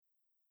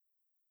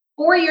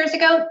4 years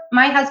ago,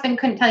 my husband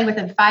couldn't tell you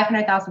within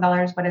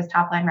 $500,000 what his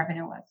top line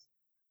revenue was.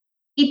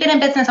 He'd been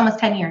in business almost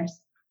 10 years.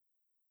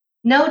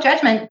 No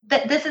judgment.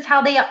 That this is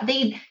how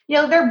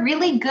they're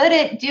really good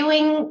at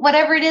doing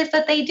whatever it is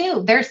that they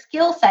do. Their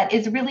skill set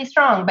is really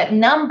strong, but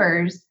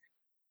numbers,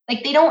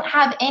 like they don't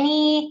have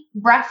any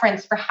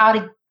reference for how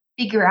to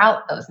figure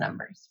out those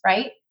numbers,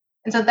 right?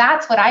 And so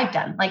that's what I've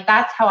done. Like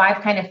that's how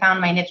I've kind of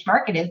found my niche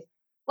market is,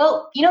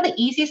 well, the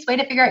easiest way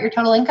to figure out your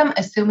total income,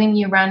 assuming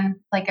you run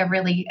like a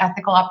really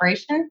ethical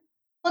operation,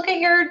 look at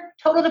your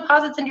total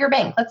deposits into your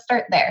bank. Let's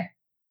start there.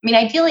 I mean,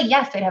 ideally,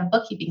 yes, they'd have a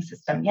bookkeeping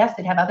system. Yes,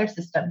 they'd have other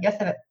systems.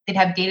 Yes, they'd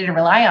have data to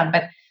rely on.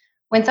 But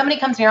when somebody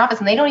comes to your office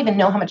and they don't even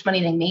know how much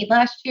money they made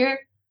last year,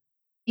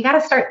 you got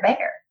to start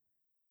there.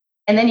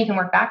 And then you can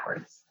work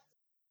backwards.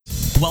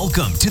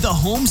 Welcome to the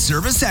Home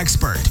Service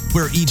Expert,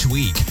 where each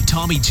week,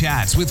 Tommy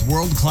chats with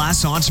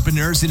world-class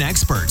entrepreneurs and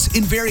experts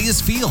in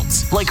various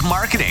fields like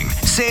marketing,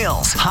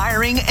 sales,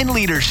 hiring, and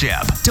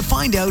leadership to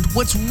find out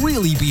what's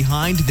really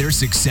behind their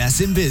success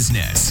in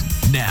business.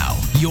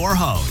 Now, your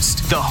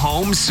host, the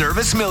Home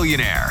Service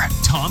Millionaire,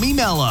 Tommy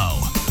Mello.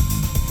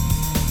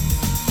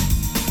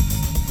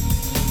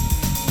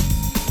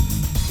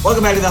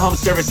 Welcome back to the Home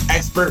Service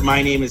Expert.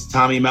 My name is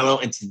Tommy Mello,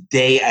 and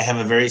today I have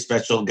a very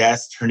special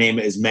guest. Her name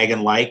is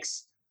Meaghan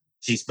Likes.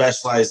 She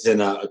specialized in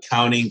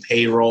accounting,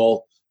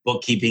 payroll,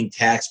 bookkeeping,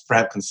 tax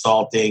prep,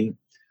 consulting.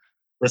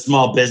 For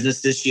small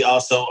businesses, she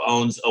also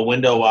owns a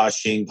window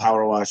washing,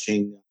 power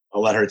washing.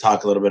 I'll let her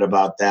talk a little bit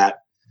about that.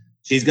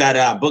 She's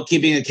got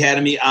Bookkeeping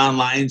Academy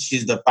Online.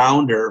 She's the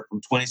founder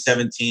from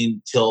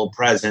 2017 till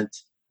present.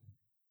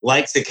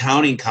 Likes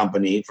Accounting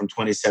Company from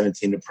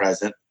 2017 to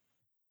present.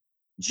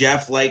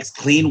 Jeff Likes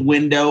Clean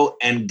Window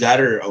and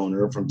Gutter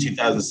owner from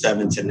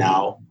 2007 to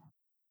now.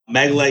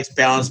 Meg Likes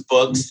Balanced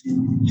Books.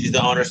 She's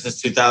the owner since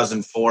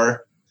 2004. A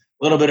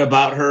little bit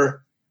about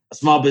her: a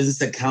small business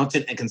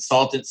accountant and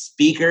consultant,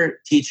 speaker,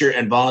 teacher,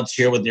 and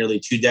volunteer with nearly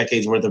 2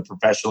 decades worth of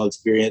professional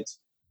experience.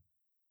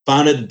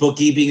 Founded the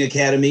Bookkeeping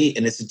Academy,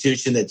 an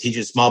institution that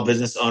teaches small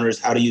business owners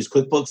how to use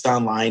QuickBooks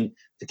Online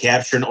to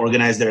capture and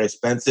organize their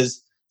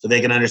expenses so they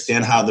can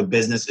understand how the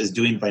business is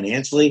doing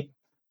financially.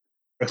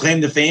 Her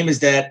claim to fame is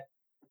that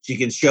she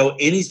can show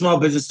any small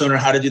business owner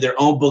how to do their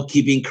own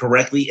bookkeeping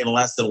correctly in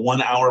less than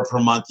 1 hour per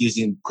month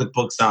using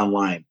QuickBooks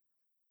Online.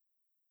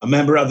 A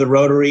member of the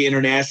Rotary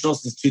International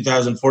since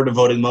 2004,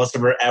 devoting most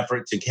of her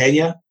effort to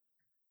Kenya,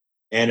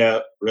 and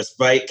a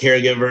respite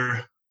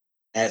caregiver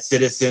at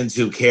Citizens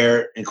Who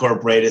Care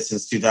Incorporated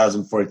since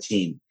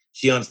 2014.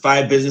 She owns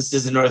 5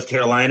 businesses in North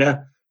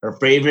Carolina. Her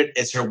favorite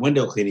is her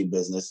window cleaning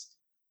business.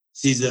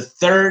 She's the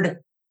 3rd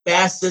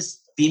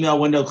fastest female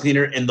window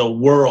cleaner in the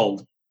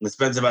world, and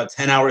spends about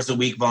 10 hours a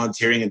week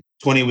volunteering and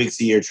 20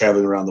 weeks a year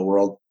traveling around the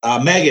world.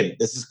 Meaghan,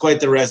 this is quite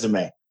the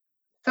resume.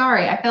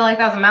 Sorry, I feel like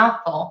that was a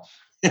mouthful.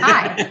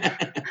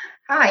 Hi.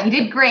 Hi, you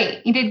did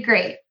great. You did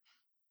great.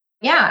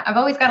 Yeah, I've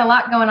always got a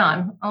lot going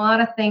on. A lot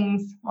of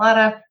things, a lot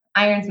of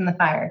irons in the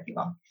fire, if you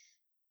will.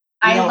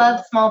 I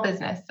love small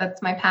business.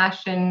 That's my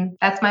passion.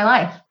 That's my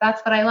life.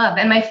 That's what I love.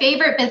 And my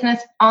favorite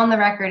business on the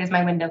record is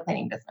my window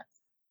cleaning business.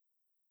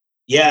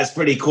 Yeah, it's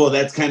pretty cool.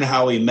 That's kind of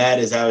how we met,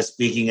 as I was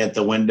speaking at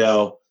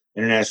the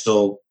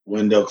International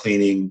Window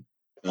Cleaning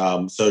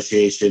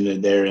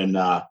Association there in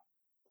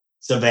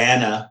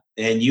Savannah.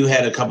 And you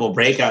had a couple of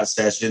breakout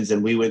sessions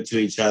and we went to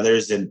each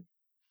other's, and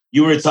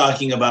you were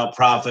talking about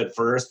profit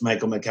first,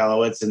 Michael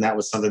Michalowicz, and that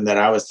was something that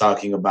I was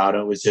talking about.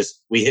 It was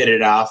just, we hit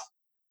it off,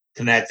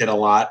 connected a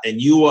lot,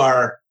 and you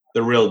are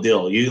the real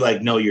deal. You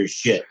know your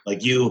shit.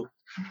 Like you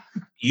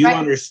right.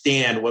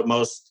 Understand what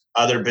most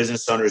other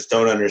business owners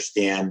don't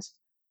understand,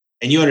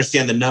 and you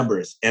understand the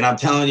numbers. And I'm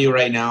telling you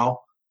right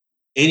now,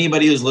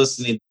 anybody who's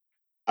listening,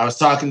 I was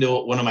talking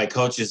to one of my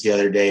coaches the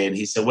other day, and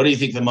he said, what do you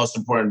think the most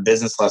important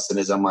business lesson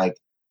is? I'm like,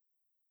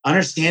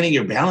 understanding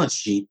your balance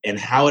sheet and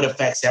how it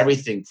affects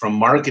everything from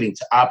marketing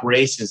to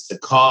operations to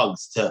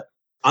COGS to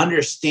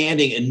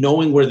understanding and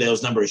knowing where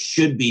those numbers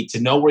should be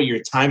to know where your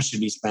time should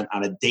be spent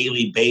on a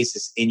daily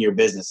basis in your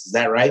business. Is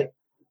that right?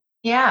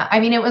 Yeah. I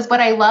mean, it was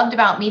what I loved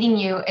about meeting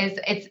you is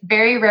it's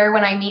very rare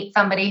when I meet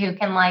somebody who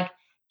can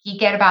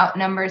geek out about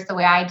numbers the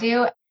way I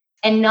do,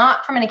 and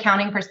not from an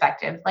accounting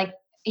perspective.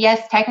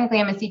 Yes, technically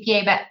I'm a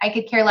CPA, but I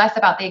could care less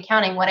about the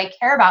accounting. What I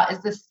care about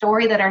is the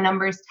story that our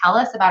numbers tell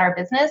us about our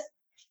business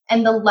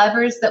and the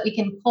levers that we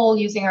can pull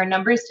using our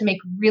numbers to make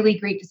really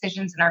great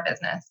decisions in our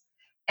business.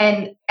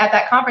 And at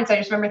that conference, I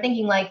just remember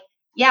thinking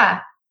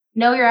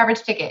know your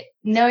average ticket,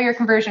 know your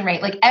conversion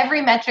rate.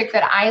 Every metric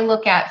that I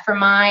look at for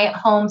my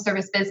home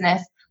service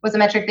business was a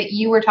metric that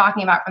you were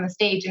talking about from the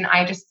stage. And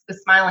I just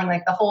was smiling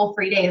the whole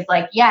 3 days,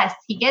 yes,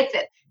 he gets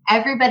it.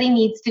 Everybody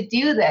needs to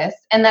do this.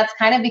 And that's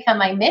kind of become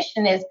my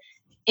mission is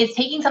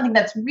taking something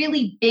that's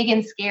really big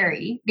and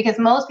scary, because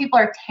most people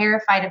are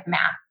terrified of math.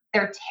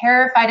 They're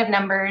terrified of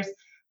numbers.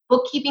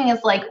 Bookkeeping is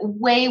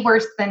way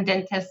worse than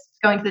going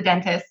to the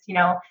dentist.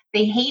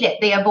 They hate it.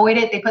 They avoid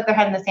it. They put their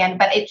head in the sand,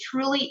 but it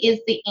truly is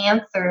the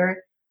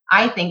answer,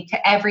 I think,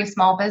 to every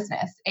small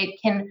business. It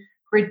can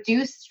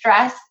reduce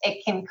stress.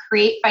 It can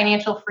create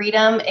financial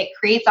freedom. It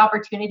creates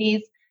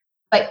opportunities.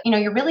 But,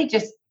 you're really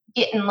just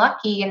getting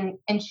lucky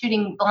and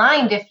shooting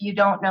blind if you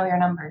don't know your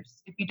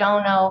numbers, if you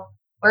don't know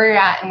where you're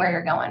at and where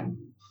you're going.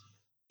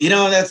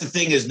 That's the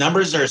thing is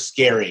numbers are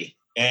scary.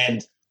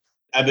 And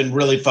I've been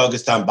really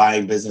focused on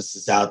buying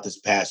businesses out this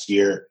past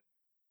year.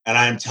 And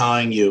I'm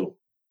telling you,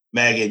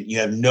 Meaghan, you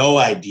have no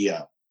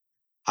idea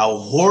how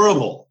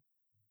horrible,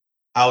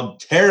 how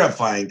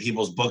terrifying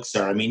people's books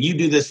are. I mean, you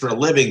do this for a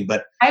living,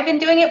 but I've been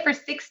doing it for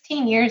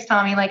 16 years,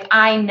 Tommy. Like,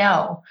 I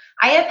know.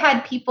 I have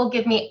had people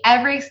give me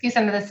every excuse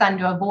under the sun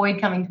to avoid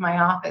coming to my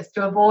office,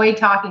 to avoid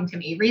talking to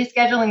me,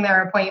 rescheduling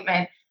their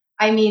appointment.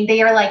 I mean,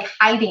 they are like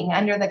hiding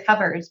under the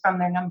covers from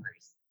their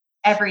numbers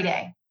every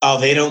day. Oh,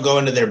 they don't go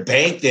into their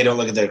bank. They don't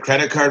look at their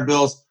credit card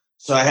bills.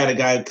 So I had a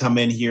guy come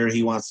in here.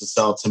 He wants to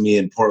sell to me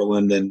in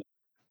Portland. And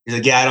he's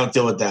like, yeah, I don't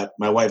deal with that.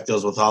 My wife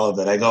deals with all of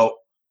it. I go,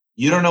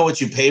 you don't know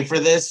what you pay for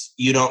this.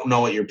 You don't know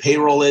what your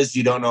payroll is.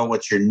 You don't know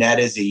what your net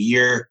is a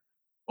year.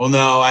 Well,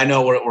 no, I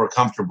know we're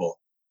comfortable.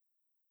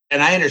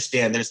 And I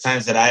understand there's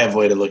times that I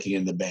avoided looking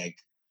in the bank.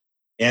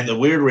 And the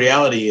weird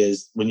reality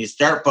is when you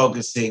start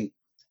focusing,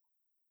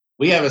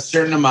 we have a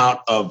certain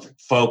amount of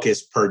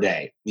focus per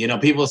day.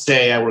 People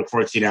say I work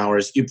 14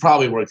 hours. You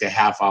probably worked a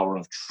half hour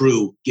of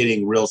true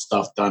getting real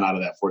stuff done out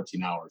of that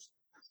 14 hours.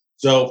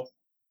 So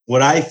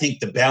what I think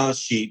the balance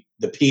sheet,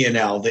 the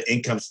P&L, the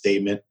income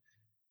statement,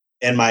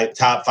 and my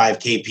top 5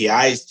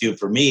 KPIs do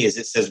for me is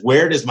it says,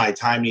 where does my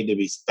time need to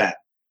be spent?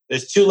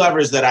 There's 2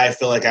 levers that I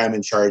feel like I'm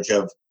in charge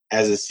of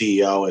as a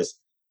CEO is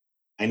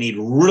I need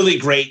really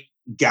great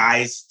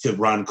guys to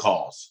run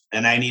calls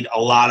and I need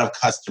a lot of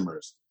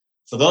customers.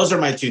 So those are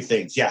my 2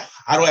 things. Yeah.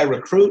 How do I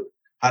recruit?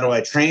 How do I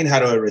train? How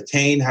do I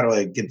retain? How do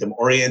I get them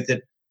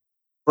oriented?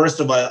 First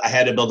of all, I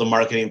had to build a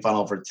marketing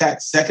funnel for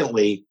text.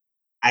 Secondly,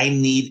 I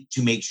need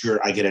to make sure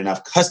I get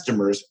enough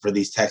customers for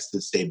these texts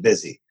to stay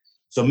busy.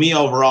 So me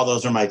overall,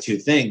 those are my 2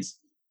 things.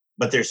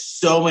 But there's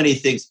so many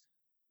things.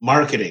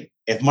 Marketing.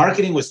 If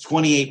marketing was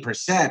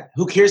 28%,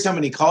 who cares how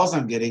many calls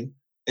I'm getting?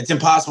 It's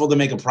impossible to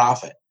make a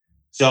profit.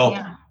 So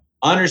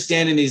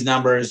understanding these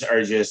numbers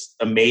are just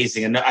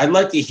amazing. And I'd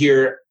like to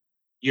hear,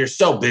 you're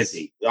so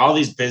busy. All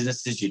these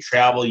businesses, you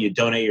travel, you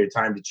donate your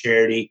time to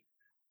charity.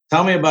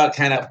 Tell me about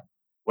kind of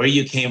where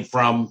you came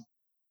from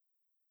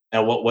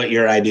and what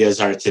your ideas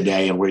are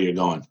today and where you're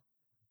going.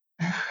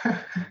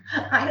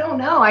 I don't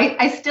know.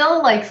 I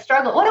still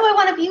struggle. What do I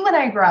want to be when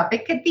I grow up?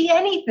 It could be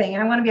anything.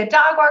 I want to be a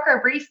dog walker,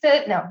 a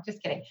barista. No,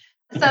 just kidding.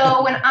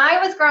 So when I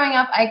was growing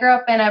up, I grew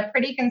up in a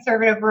pretty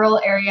conservative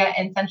rural area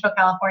in Central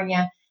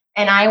California,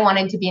 and I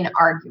wanted to be an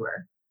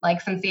arguer.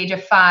 Since the age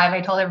of 5,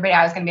 I told everybody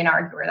I was going to be an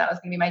arguer. That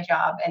was going to be my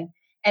job.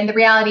 And the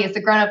reality is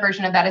the grown-up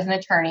version of that is an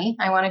attorney.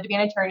 I wanted to be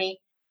an attorney.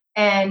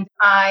 And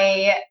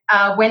I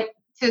went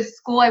to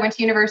school. I went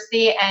to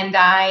university and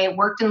I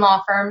worked in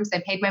law firms.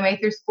 I paid my way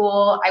through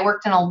school. I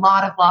worked in a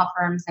lot of law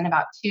firms in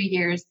about 2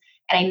 years,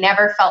 and I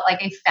never felt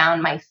like I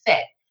found my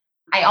fit.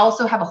 I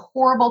also have a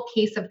horrible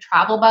case of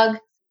travel bug.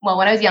 Well,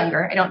 when I was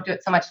younger, I don't do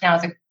it so much now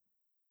as a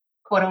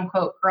quote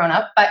unquote grown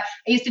up, but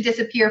I used to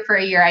disappear for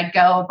a year. I'd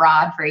go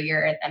abroad for a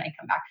year and then I'd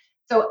come back.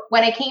 So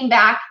when I came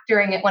back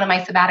during one of my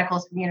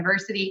sabbaticals from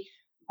university,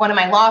 one of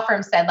my law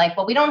firms said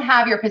well, we don't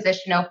have your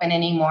position open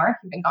anymore.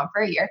 You've been gone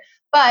for a year,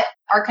 but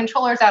our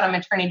controller's out on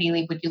maternity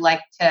leave. Would you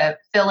like to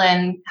fill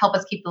in, help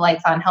us keep the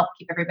lights on, help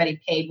keep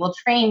everybody paid? We'll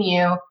train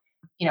you,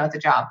 it's a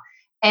job.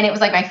 And it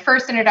was my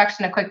first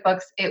introduction to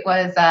QuickBooks. It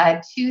was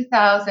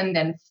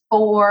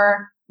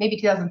 2004, maybe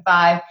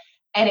 2005.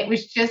 And it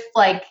was just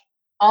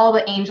all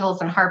the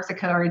angels and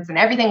harpsichords and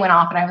everything went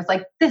off. And I was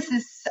like, this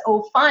is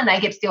so fun.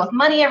 I get to deal with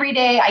money every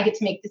day. I get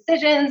to make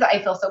decisions.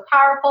 I feel so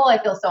powerful. I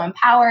feel so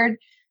empowered.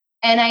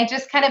 And I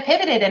just kind of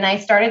pivoted and I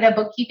started a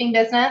bookkeeping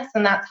business.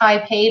 And that's how I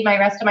paid my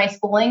rest of my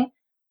schooling.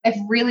 I have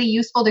really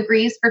useful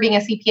degrees for being a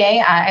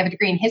CPA. I have a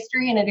degree in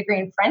history and a degree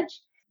in French.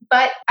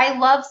 But I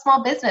love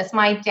small business.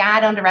 My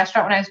dad owned a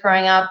restaurant when I was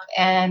growing up,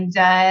 and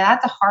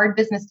that's a hard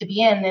business to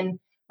be in. And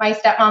my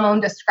stepmom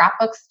owned a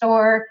scrapbook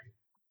store.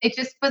 It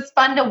just was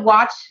fun to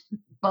watch.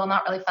 Well,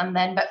 not really fun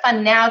then, but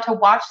fun now to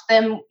watch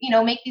them,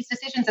 make these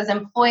decisions as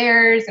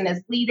employers and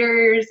as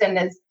leaders and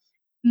as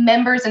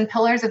members and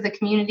pillars of the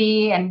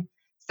community. And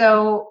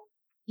so,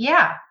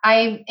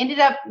 I ended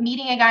up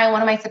meeting a guy on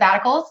one of my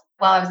sabbaticals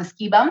while I was a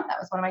ski bum. That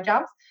was one of my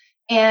jobs.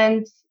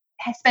 And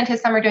I spent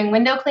his summer doing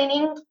window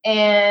cleaning,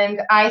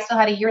 and I still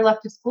had a year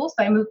left of school.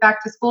 So I moved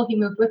back to school. He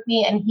moved with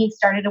me and he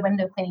started a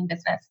window cleaning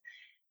business.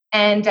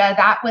 And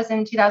that was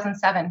in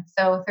 2007.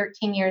 So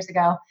 13 years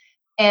ago.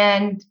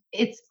 And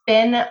it's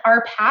been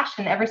our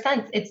passion ever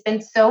since. It's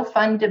been so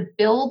fun to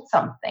build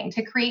something,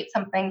 to create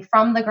something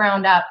from the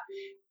ground up,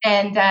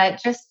 and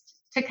just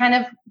to kind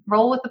of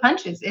roll with the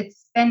punches.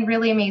 It's been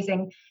really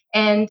amazing.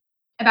 And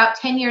about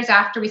 10 years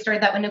after we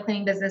started that window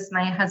cleaning business,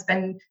 my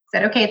husband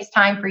said, okay, it's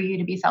time for you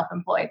to be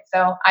self-employed.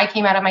 So I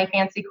came out of my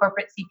fancy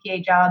corporate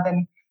CPA job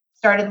and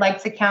started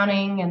Likes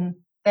Accounting, and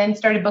then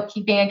started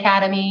Bookkeeping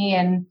Academy.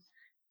 And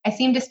I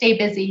seem to stay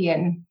busy,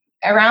 and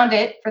around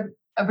it for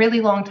a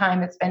really long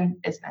time, it's been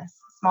business,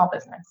 small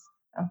business.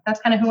 So that's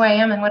kind of who I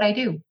am and what I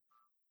do.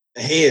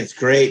 Hey, it's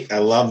great. I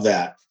love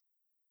that.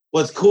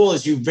 what's cool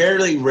is you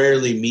very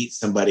rarely meet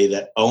somebody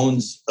that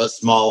owns a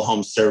small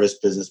home service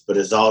business, but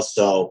is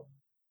also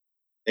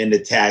into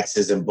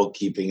taxes and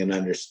bookkeeping and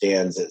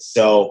understands it.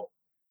 So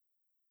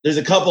there's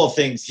a couple of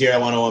things here I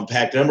want to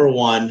unpack. Number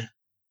one,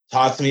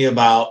 talk to me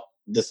about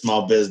the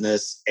small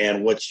business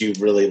and what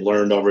you've really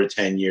learned over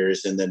 10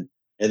 years. And then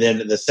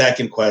the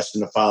second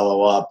question to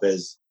follow up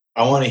is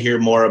I want to hear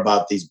more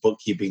about these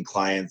bookkeeping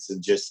clients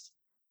and just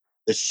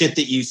the shit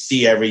that you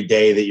see every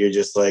day that you're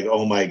just like,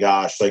 oh my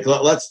gosh, like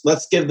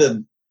let's give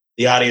the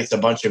audience a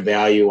bunch of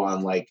value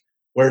on like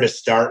where to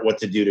start, what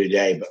to do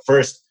today. But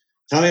first,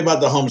 tell me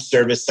about the home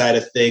service side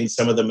of things,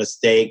 some of the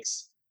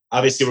mistakes.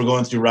 Obviously, we're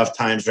going through rough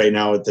times right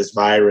now with this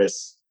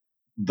virus,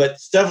 but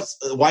stuff,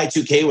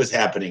 Y2K was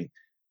happening.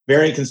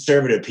 Very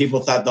conservative.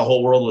 People thought the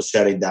whole world was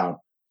shutting down.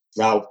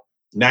 Now,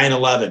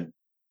 9/11,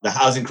 the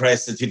housing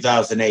crisis of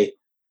 2008.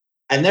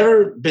 I've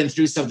never been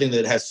through something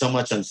that has so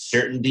much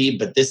uncertainty,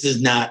 but this is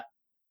not,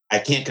 I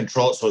can't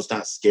control it, so it's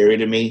not scary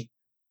to me.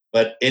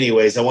 But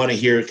anyways, I want to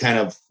hear kind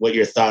of what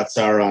your thoughts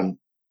are on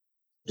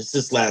just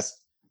this last,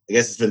 I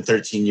guess it's been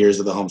 13 years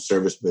of the home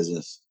service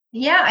business.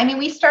 Yeah, I mean,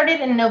 we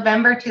started in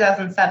November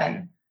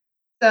 2007.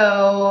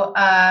 So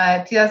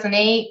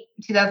 2008,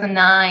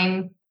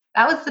 2009,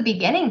 that was the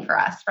beginning for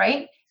us,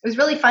 right? It was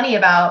really funny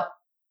about,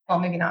 well,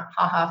 maybe not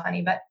haha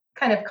funny, but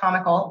kind of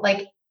comical.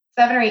 Like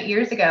 7 or 8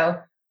 years ago,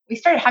 we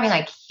started having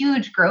like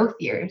huge growth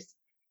years.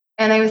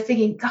 And I was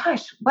thinking,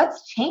 gosh,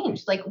 what's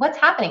changed? Like, what's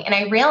happening? And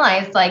I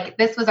realized like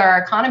this was our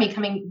economy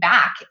coming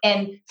back.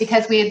 And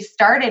because we had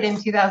started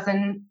in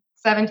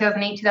 2007,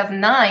 2008,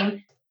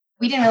 2009,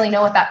 we didn't really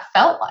know what that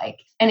felt like.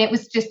 And it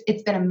was just,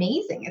 it's been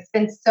amazing. It's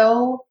been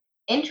so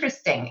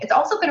interesting. It's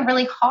also been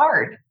really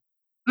hard.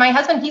 My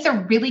husband, he's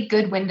a really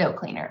good window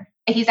cleaner.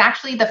 He's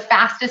actually the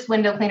fastest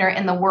window cleaner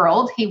in the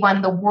world. He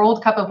won the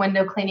World Cup of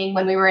window cleaning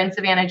when we were in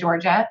Savannah,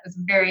 Georgia. It was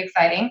very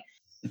exciting.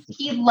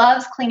 He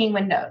loves cleaning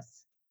windows.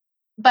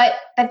 But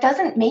that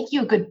doesn't make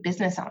you a good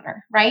business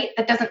owner, right?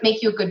 That doesn't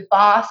make you a good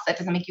boss. That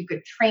doesn't make you a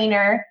good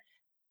trainer.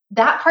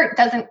 That part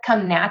doesn't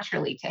come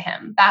naturally to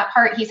him. That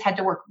part he's had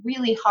to work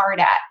really hard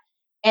at.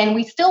 And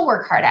we still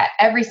work hard at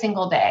every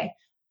single day.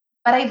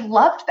 But I've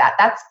loved that.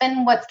 That's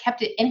been what's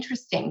kept it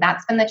interesting.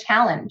 That's been the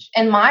challenge.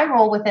 And my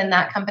role within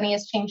that company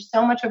has changed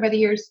so much over the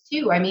years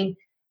too. I mean,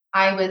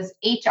 I was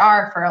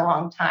HR for a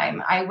long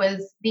time. I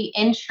was the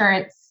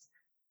insurance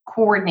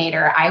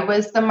coordinator. I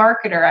was the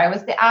marketer. I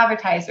was the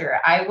advertiser.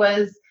 I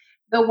was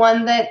the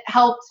one that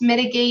helped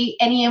mitigate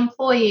any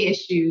employee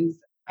issues.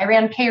 I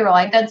ran payroll.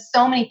 I've done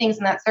so many things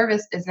in that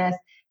service business.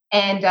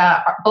 And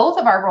both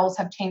of our roles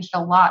have changed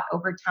a lot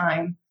over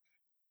time.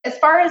 As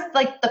far as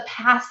like the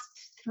past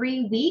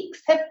 3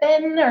 weeks have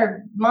been,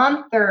 or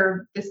month,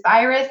 or this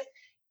virus,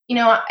 you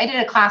know, I did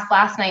a class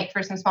last night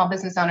for some small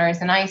business owners,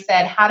 and I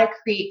said how to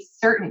create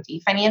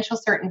certainty, financial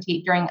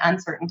certainty during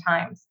uncertain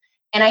times.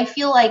 And I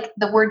feel like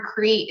the word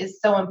create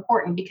is so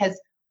important because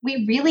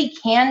we really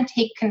can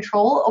take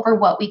control over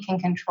what we can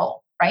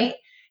control, right?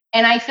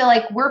 And I feel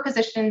like we're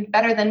positioned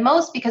better than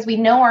most because we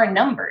know our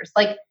numbers.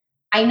 Like,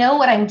 I know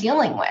what I'm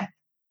dealing with.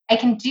 I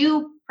can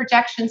do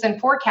projections and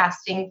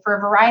forecasting for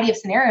a variety of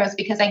scenarios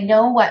because I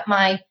know what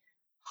my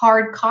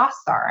hard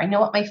costs are. I know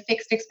what my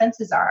fixed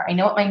expenses are. I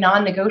know what my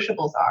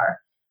non-negotiables are.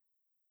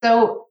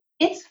 So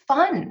it's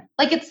fun.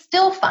 Like, it's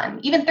still fun.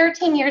 Even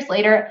 13 years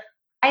later,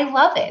 I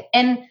love it.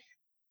 And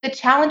the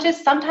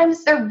challenges,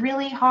 sometimes they're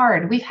really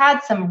hard. We've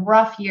had some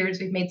rough years.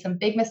 We've made some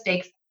big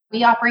mistakes.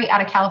 We operate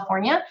out of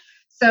California.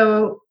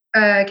 So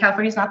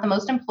California is not the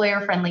most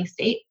employer-friendly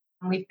state.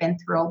 And we've been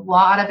through a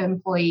lot of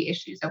employee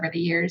issues over the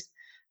years.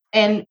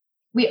 And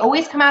we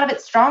always come out of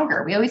it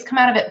stronger. We always come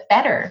out of it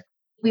better.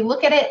 We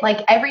look at it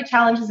like every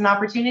challenge is an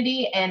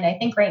opportunity. And I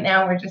think right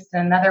now we're just in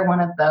another one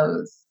of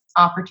those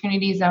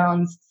opportunity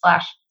zones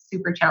 /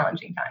 super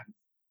challenging times.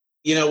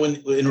 You know, when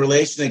in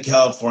relation to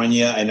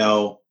California, I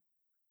know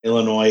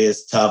Illinois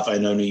is tough. I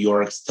know New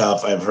York's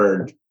tough. I've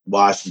heard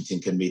Washington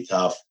can be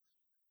tough.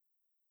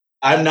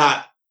 I'm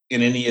not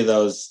in any of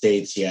those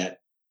states yet.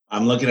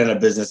 I'm looking at a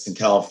business in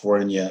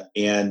California,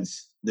 and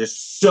there's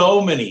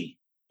so many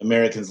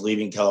Americans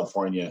leaving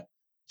California.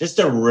 Just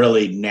a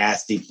really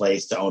nasty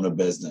place to own a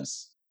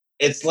business.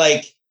 It's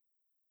like,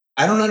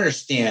 I don't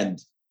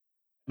understand.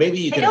 Maybe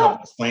you can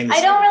help explain this.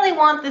 I don't really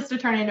want this to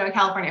turn into a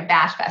California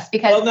bash fest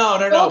because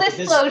full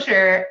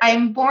disclosure,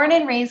 I'm born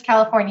and raised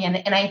Californian,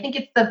 and I think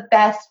it's the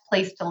best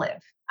place to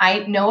live.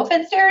 No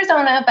offense to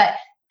Arizona, but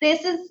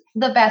this is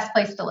the best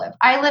place to live.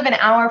 I live an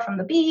hour from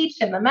the beach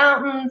and the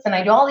mountains, and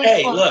I do all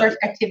these cool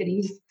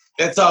activities.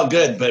 That's all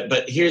good,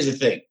 but here's the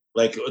thing.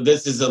 Like,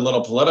 this is a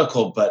little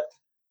political, but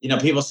you know,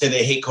 people say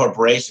they hate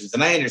corporations,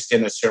 and I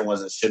understand there's certain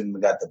ones that shouldn't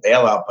have got the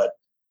bailout, but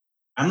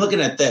I'm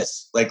looking at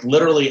this. Like,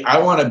 literally, I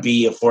want to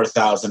be a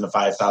 4,000 to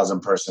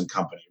 5,000 person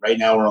company. Right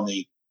now, we're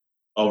only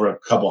over a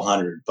couple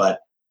hundred, but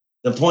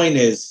the point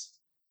is,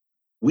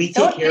 we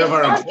take care of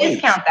our employees. Don't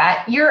discount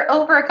that. You're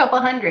over a couple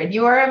hundred.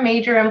 You are a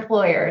major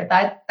employer.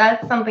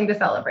 That's something to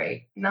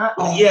celebrate. And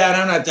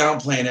I'm not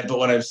downplaying it, but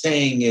what I'm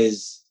saying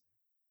is,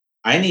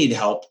 I need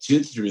help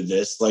too through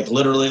this. Like,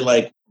 literally,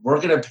 like, we're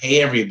going to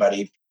pay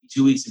everybody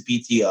 2 weeks of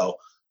PTO.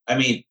 I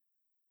mean,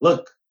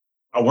 look,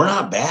 we're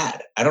not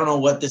bad. I don't know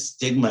what the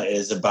stigma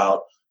is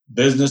about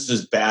business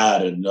is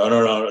bad. And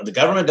no. The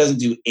government doesn't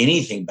do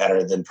anything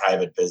better than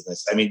private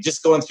business. I mean,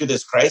 just going through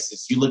this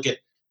crisis, you look at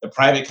the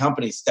private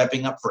companies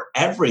stepping up for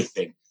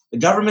everything. The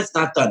government's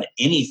not done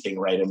anything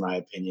right, in my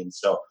opinion.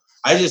 So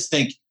I just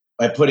think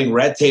by putting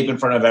red tape in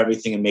front of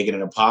everything and making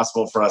it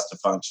impossible for us to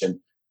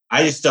function,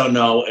 I just don't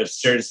know if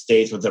certain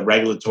states with the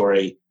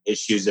regulatory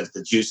issues, if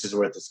the juice is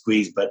worth the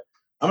squeeze, but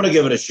I'm going to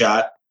give it a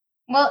shot.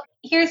 Well,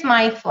 here's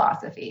my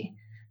philosophy.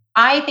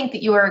 I think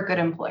that you are a good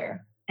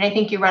employer, and I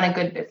think you run a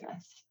good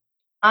business.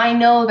 I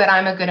know that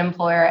I'm a good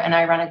employer and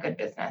I run a good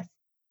business.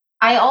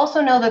 I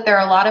also know that there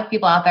are a lot of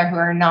people out there who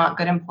are not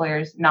good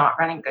employers, not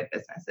running good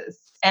businesses.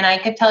 And I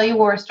could tell you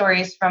war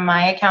stories from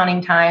my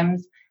accounting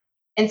times.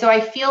 And so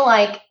I feel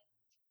like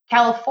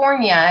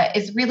California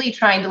is really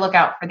trying to look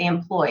out for the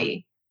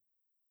employee.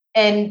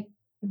 And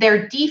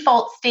their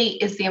default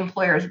state is the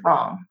employer's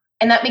wrong.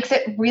 And that makes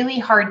it really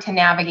hard to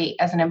navigate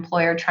as an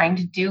employer trying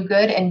to do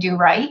good and do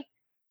right.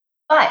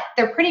 But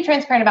they're pretty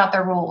transparent about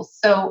their rules.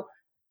 So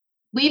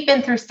we've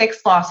been through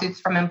 6 lawsuits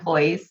from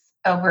employees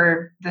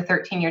over the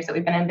 13 years that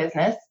we've been in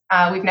business.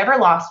 We've never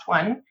lost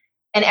one.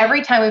 And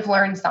every time we've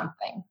learned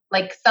something,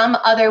 like some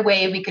other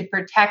way we could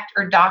protect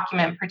or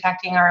document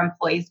protecting our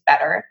employees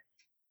better.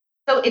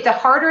 So it's a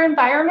harder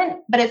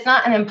environment, but it's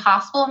not an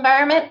impossible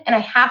environment. And I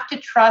have to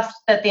trust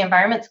that the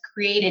environment's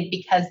created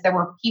because there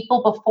were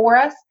people before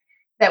us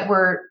that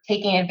were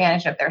taking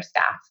advantage of their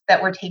staff,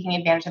 that were taking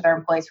advantage of their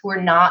employees who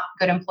were not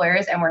good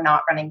employers and were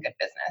not running good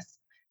business.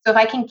 So if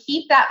I can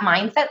keep that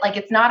mindset, like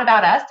it's not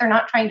about us, they're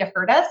not trying to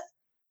hurt us,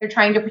 they're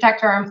trying to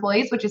protect our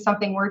employees, which is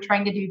something we're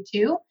trying to do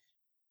too,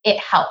 it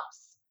helps.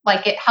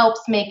 Like it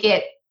helps make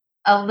it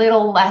a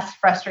little less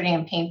frustrating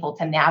and painful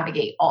to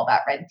navigate all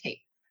that red tape.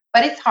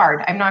 But it's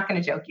hard. I'm not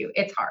going to joke you.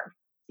 It's hard.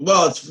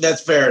 Well,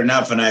 that's fair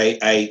enough. And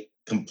I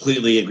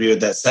completely agree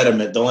with that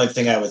sentiment. The only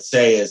thing I would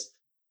say is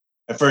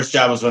my first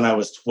job was when I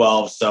was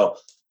 12. So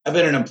I've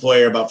been an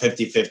employer about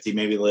 50-50,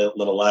 maybe a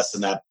little less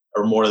than that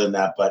or more than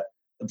that. But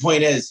the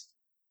point is,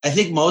 I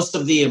think most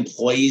of the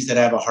employees that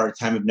have a hard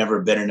time have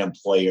never been an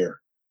employer.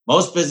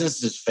 Most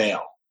businesses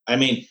fail. I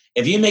mean,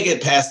 if you make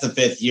it past the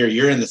 5th year,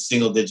 you're in the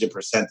single-digit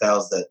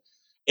percentiles. That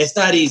it's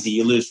not easy.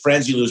 You lose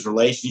friends, you lose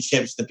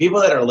relationships. The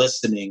people that are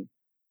listening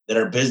that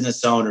are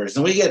business owners,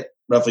 and we get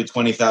roughly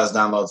 20,000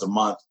 downloads a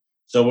month.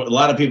 So a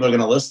lot of people are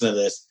going to listen to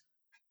this.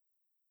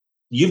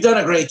 You've done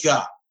a great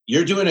job.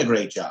 You're doing a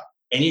great job.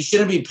 And you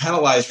shouldn't be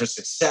penalized for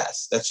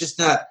success. That's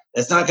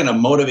not going to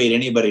motivate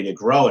anybody to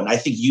grow. And I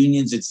think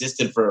unions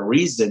existed for a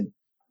reason.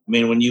 I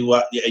mean,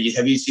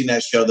 have you seen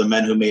that show, The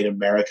Men Who Made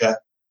America?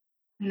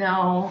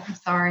 No, I'm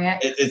sorry.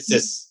 It's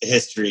this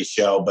history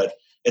show, but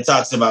it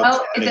talks about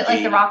Carnegie. Is it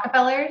like the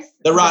Rockefellers?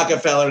 The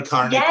Rockefeller,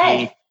 Carnegie.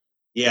 Yes.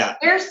 Yeah.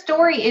 Their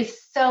story is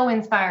so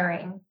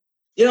inspiring.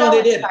 You know,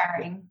 so they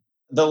inspiring.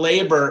 Did. The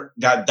labor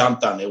got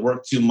dumped on. They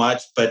worked too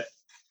much, but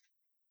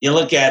you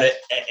look at it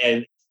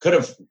and could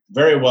have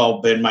very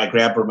well been my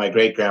grandpa or my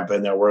great-grandpa,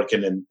 and they're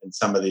working in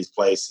some of these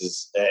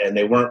places, and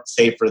they weren't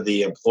safe for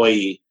the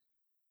employee.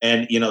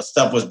 And, you know,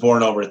 stuff was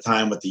born over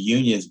time with the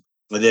unions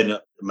within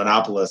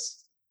monopolists.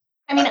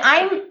 I mean,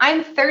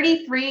 I'm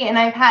 33 and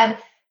I've had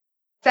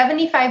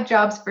 75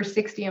 jobs for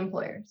 60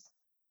 employers.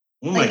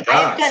 Oh my gosh.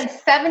 I've done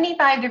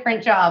 75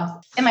 different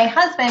jobs. And my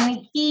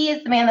husband, he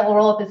is the man that will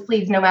roll up his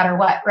sleeves no matter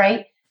what,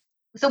 right?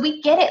 So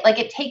we get it. Like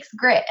it takes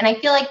grit. And I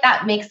feel like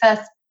that makes us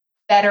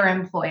better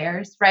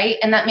employers, right?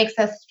 And that makes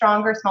us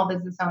stronger small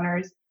business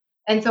owners.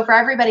 And so for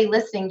everybody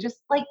listening,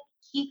 just like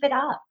keep it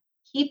up.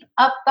 Keep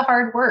up the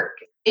hard work.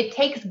 It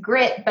takes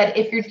grit, but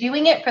if you're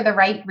doing it for the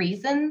right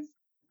reasons,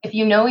 if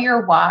you know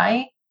your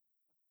why,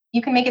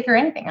 you can make it through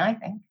anything, I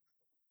think.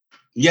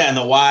 Yeah, and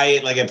the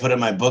why, like I put in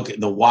my book,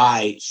 the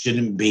why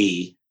shouldn't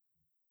be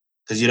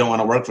because you don't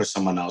want to work for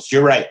someone else.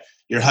 You're right.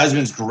 Your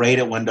husband's great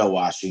at window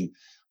washing,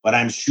 but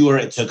I'm sure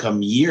it took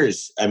him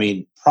years. I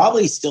mean,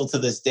 probably still to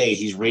this day,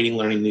 he's reading,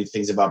 learning new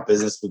things about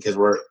business because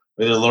we're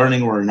either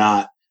learning or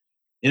not.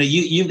 You know,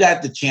 you've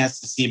got the chance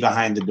to see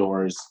behind the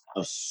doors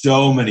of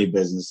so many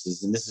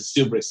businesses, and this is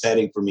super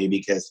exciting for me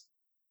because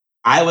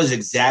I was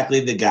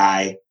exactly the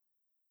guy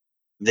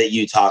that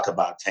you talk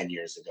about 10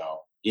 years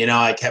ago. You know,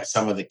 I kept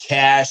some of the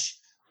cash,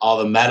 all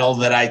the metal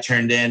that I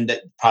turned in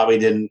that probably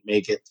didn't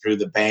make it through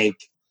the bank.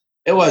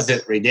 It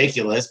wasn't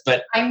ridiculous,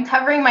 but I'm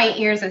covering my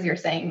ears as you're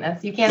saying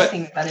this. You can't see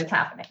me, but it's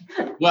happening.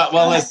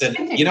 Well, listen,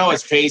 you know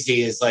what's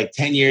crazy is like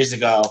 10 years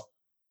ago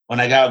when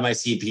I got with my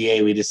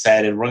CPA, we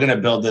decided we're going to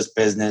build this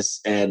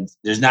business and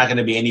there's not going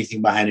to be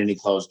anything behind any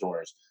closed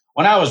doors.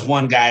 When I was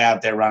one guy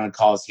out there running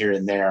calls here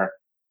and there,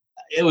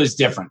 it was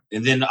different.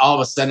 And then all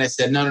of a sudden I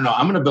said, no,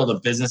 I'm going to build a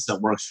business that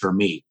works for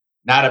me,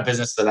 not a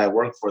business that I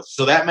work for.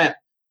 So that meant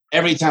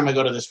every time I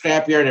go to the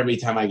scrapyard, every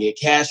time I get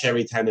cash,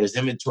 every time there's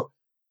inventory,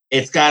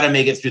 it's got to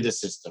make it through the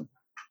system.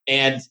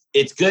 And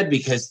it's good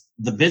because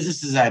the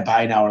businesses I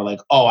buy now are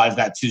like, oh, I've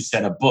got 2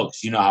 set of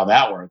books. You know how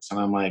that works. And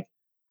I'm like,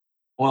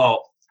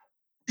 well,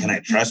 can I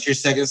trust your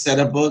second set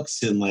of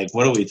books? And like,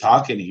 what are we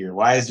talking here?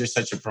 Why is there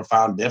such a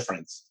profound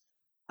difference?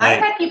 I've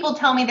had people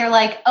tell me, they're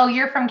like, oh,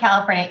 you're from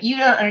California. You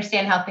don't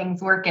understand how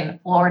things work in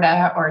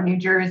Florida or New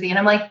Jersey. And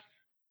I'm like,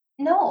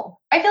 no,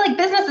 I feel like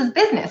business is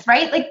business,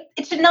 right? Like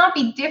it should not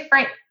be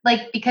different,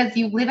 like because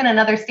you live in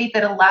another state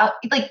that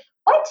like,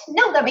 what?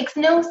 No, that makes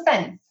no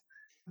sense.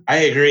 I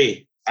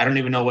agree. I don't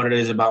even know what it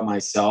is about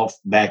myself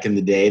back in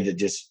the day that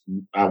just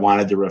I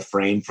wanted to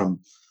refrain from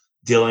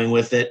dealing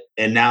with it.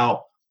 And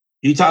now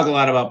you talk a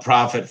lot about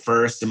profit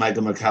first and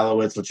Michael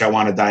Michalowicz, which I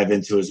want to dive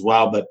into as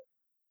well. But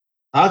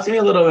talk to me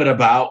a little bit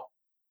about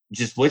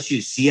just what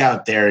you see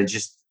out there and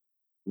just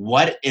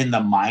what in the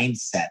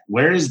mindset,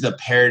 where is the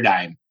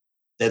paradigm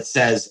that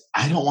says,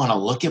 I don't want to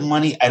look at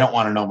money. I don't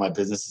want to know my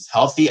business is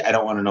healthy. I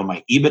don't want to know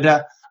my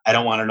EBITDA. I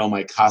don't want to know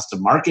my cost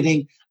of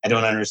marketing. I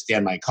don't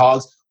understand my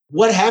COGS.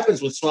 What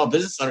happens with small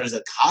business owners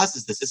that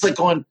causes this? It's like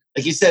going,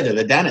 like you said, to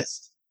the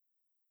dentist.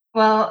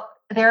 Well,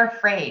 they're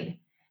afraid.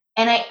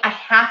 And I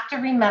have to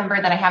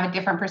remember that I have a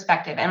different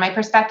perspective. And my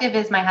perspective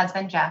is my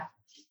husband, Jeff.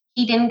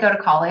 He didn't go to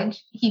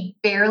college. He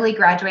barely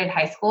graduated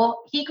high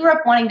school. He grew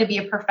up wanting to be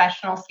a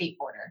professional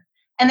skateboarder.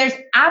 And there's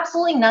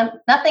absolutely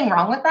nothing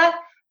wrong with that.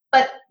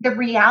 But the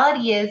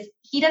reality is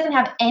he doesn't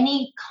have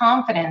any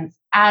confidence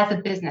as a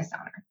business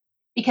owner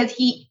because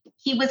he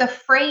was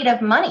afraid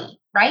of money,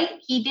 right?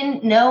 He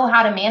didn't know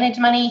how to manage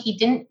money. He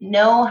didn't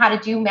know how to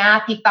do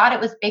math. He thought it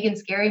was big and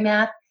scary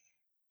math.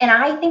 And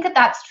I think that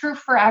that's true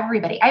for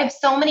everybody. I have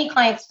so many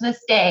clients to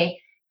this day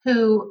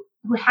who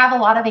have a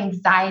lot of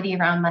anxiety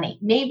around money.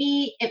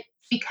 Maybe it's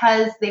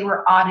because they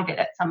were audited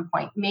at some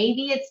point.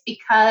 Maybe it's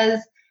because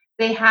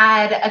they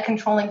had a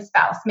controlling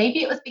spouse.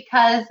 Maybe it was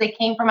because they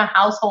came from a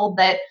household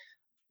that,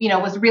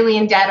 was really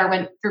in debt or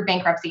went through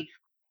bankruptcy.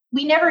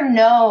 We never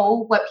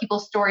know what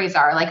people's stories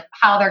are, like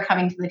how they're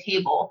coming to the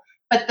table.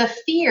 But the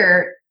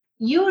fear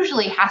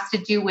usually has to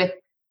do with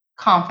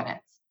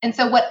confidence. And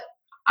so what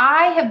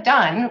I have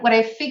done, what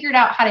I've figured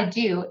out how to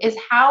do is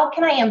how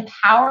can I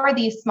empower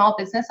these small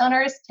business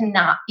owners to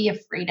not be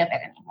afraid of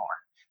it anymore?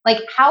 Like,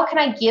 how can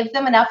I give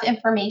them enough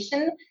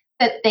information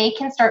that they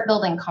can start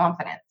building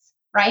confidence,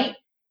 right?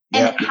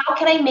 And how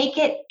can I make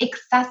it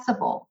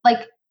accessible?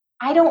 Like,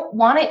 I don't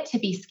want it to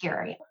be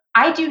scary.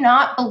 I do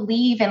not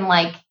believe in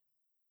my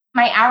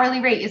hourly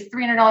rate is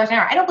 $300 an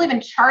hour. I don't believe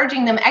in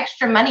charging them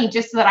extra money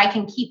just so that I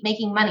can keep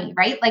making money,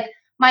 right? Like,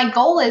 my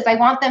goal is I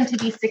want them to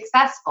be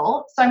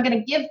successful. So I'm going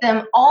to give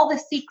them all the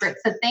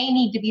secrets that they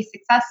need to be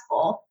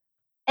successful.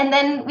 And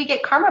then we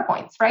get karma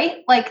points,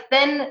 right? Like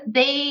then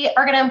they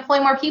are going to employ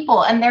more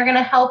people and they're going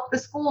to help the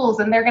schools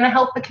and they're going to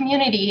help the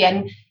community.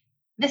 And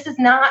this is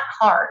not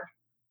hard.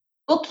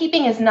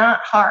 Bookkeeping is not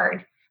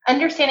hard.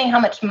 Understanding how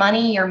much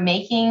money you're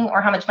making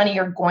or how much money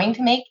you're going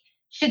to make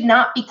should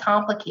not be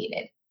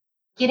complicated.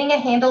 Getting a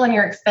handle on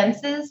your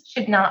expenses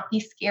should not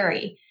be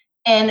scary.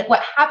 And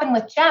what happened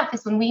with Jeff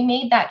is when we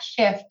made that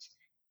shift,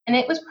 and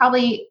it was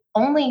probably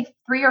only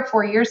 3 or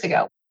 4 years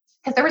ago,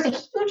 because there was a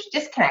huge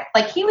disconnect.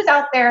 Like he was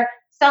out there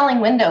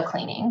selling window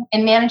cleaning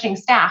and managing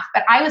staff,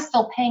 but I was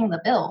still paying the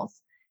bills.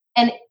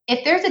 And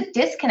if there's a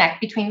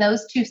disconnect between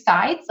those two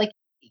sides, like,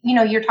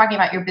 you're talking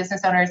about your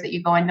business owners that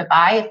you go in to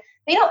buy, if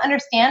they don't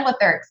understand what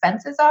their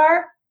expenses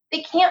are,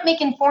 they can't make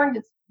informed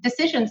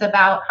decisions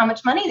about how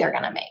much money they're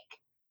going to make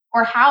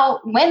or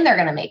when they're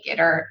going to make it,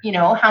 or,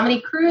 how many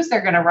crews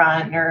they're going to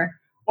run or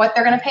what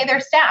they're going to pay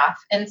their staff.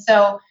 And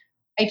so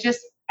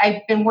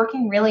I've been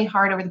working really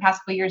hard over the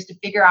past couple of years to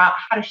figure out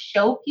how to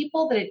show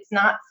people that it's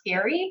not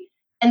scary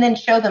and then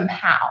show them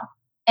how.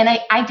 And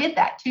I did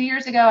that 2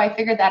 years ago. I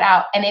figured that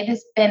out. And it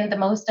has been the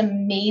most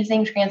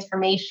amazing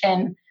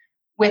transformation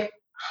with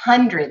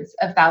hundreds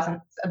of thousands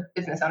of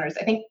business owners.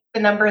 I think the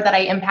number that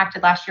I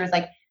impacted last year was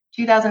like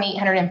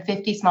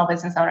 2,850 small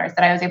business owners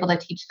that I was able to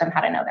teach them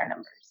how to know their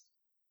numbers.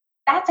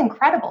 That's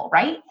incredible,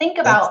 right? Think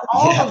about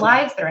all the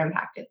lives that are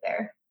impacted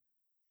there.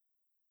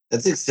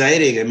 That's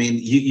exciting. I mean,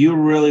 you're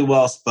really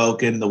well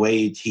spoken the way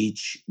you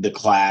teach the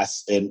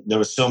class, and there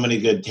were so many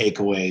good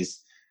takeaways.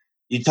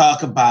 You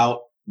talk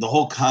about the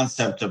whole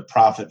concept of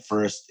profit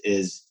first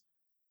is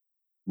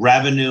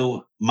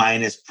revenue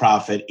minus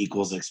profit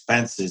equals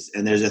expenses.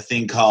 And there's a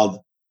thing called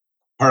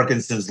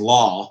Parkinson's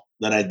law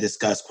that I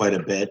discuss quite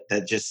a bit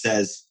that just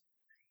says,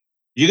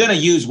 you're going to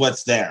use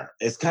what's there.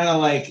 It's kind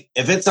of like,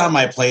 if it's on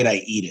my plate,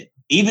 I eat it.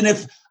 Even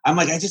if I'm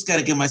like, I just got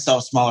to give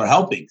myself smaller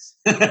helpings.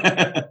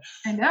 I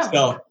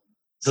know.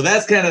 So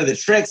that's kind of the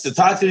trick. So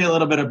talk to me a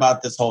little bit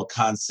about this whole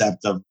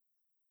concept of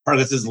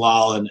Parkinson's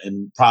law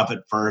and profit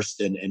first.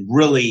 And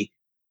really,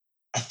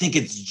 I think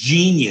it's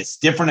genius.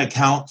 Different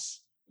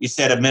accounts. You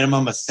said a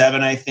minimum of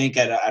 7, I think.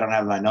 I don't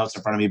have my notes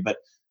in front of me. But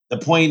the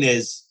point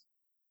is,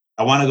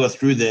 I want to go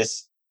through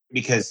this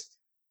because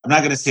I'm not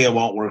going to say it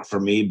won't work for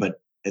me. But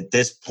at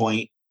this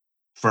point,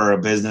 for a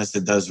business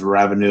that does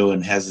revenue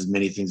and has as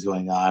many things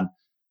going on,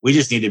 we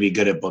just need to be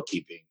good at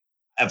bookkeeping.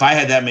 If I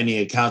had that many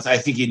accounts, I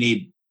think you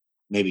need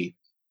maybe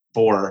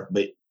 4.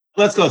 But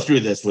let's go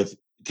through this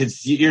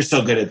because you're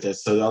so good at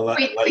this. So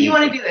you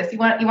want to do this? You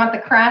want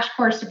the crash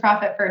course to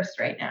profit first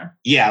right now?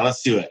 Yeah,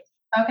 let's do it.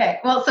 Okay.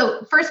 Well,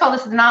 so first of all,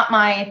 this is not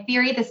my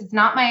theory. This is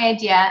not my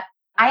idea.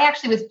 I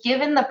actually was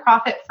given the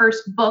Profit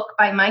First book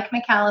by Mike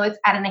Michalowicz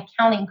at an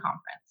accounting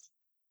conference.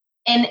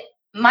 And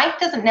Mike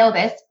doesn't know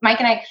this. Mike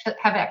and I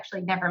have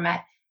actually never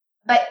met.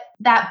 But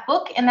that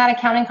book and that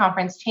accounting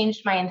conference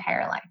changed my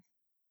entire life.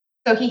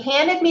 So he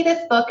handed me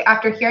this book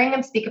after hearing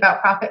him speak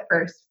about Profit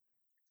First.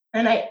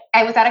 And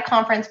I was at a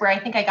conference where I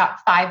think I got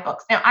 5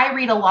 books. Now, I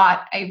read a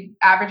lot. I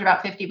average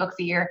about 50 books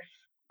a year.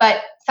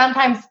 But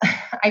sometimes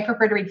I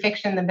prefer to read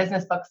fiction than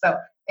business books. So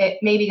it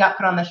maybe got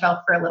put on the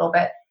shelf for a little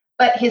bit.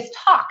 But his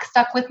talk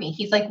stuck with me.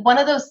 He's like one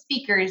of those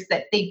speakers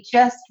that they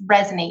just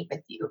resonate with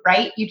you,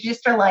 right? You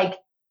just are like,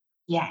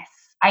 yes,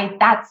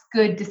 that's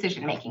good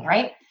decision making,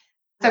 right?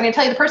 So I'm going to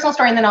tell you the personal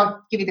story and then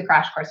I'll give you the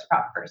crash course to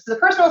Profit First. So the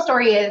personal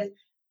story is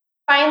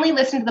finally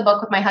listened to the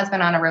book with my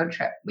husband on a road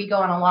trip. We go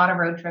on a lot of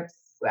road trips.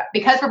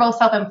 Because we're both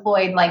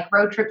self-employed, like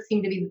road trips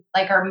seem to be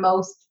like our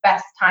most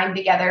best time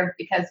together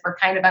because we're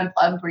kind of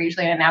unplugged. We're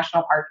usually in a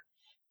national park.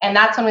 And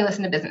that's when we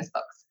listen to business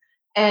books.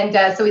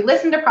 And so we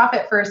listened to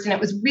Profit First and it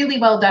was really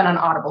well done on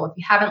Audible. If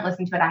you haven't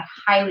listened to it, I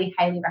highly,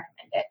 highly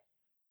recommend it.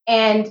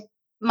 And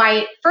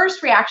my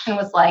first reaction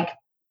was like,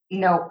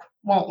 nope,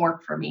 won't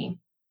work for me.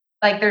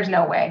 Like there's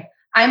no way.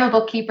 I'm a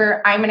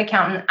bookkeeper. I'm an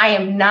accountant. I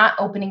am not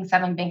opening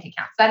 7 bank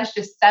accounts. That is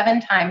just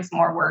 7 times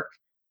more work.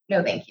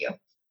 No, thank you.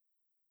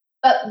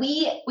 But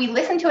we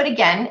listened to it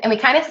again and we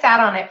kind of sat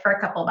on it for a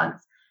couple of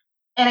months.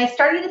 And I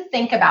started to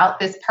think about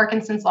this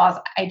Parkinson's laws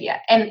idea.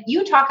 And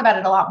you talk about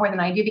it a lot more than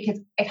I do because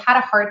I've had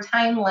a hard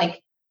time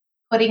like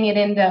putting it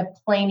into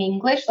plain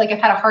English. Like I've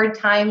had a hard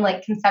time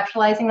like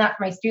conceptualizing that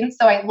for my students.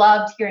 So I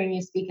loved hearing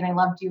you speak and I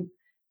loved you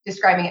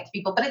describing it to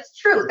people. But it's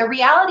true. The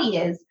reality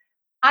is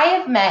I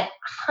have met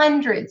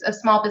hundreds of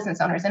small business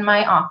owners in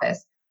my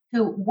office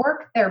who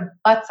work their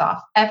butts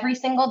off every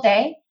single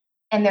day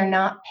and they're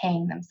not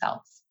paying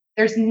themselves.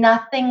 There's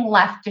nothing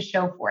left to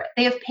show for it.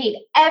 They have paid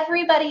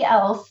everybody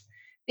else.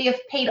 They have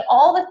paid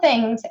all the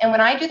things. And when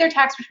I do their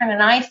tax return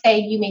and I say,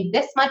 you made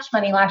this much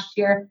money last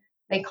year,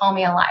 they call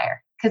me a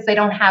liar because they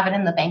don't have it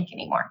in the bank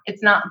anymore.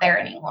 It's not there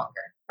any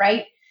longer,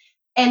 right?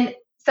 And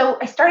so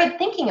I started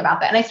thinking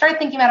about that. And I started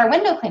thinking about our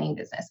window cleaning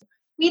business.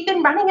 We'd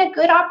been running a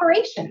good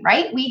operation,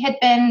 right? We had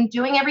been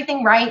doing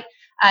everything right.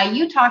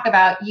 You talk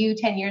about you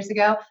 10 years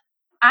ago.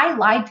 I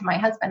lied to my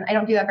husband. I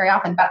don't do that very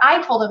often, but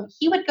I told him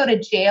he would go to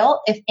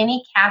jail if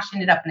any cash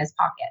ended up in his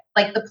pocket.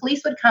 Like the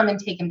police would come and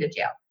take him to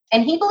jail.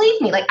 And he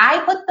believed me. Like I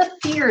put the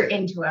fear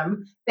into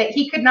him that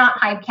he could not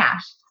hide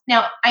cash.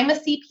 Now, I'm a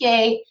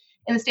CPA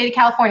in the state of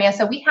California,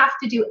 so we have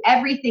to do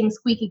everything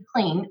squeaky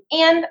clean.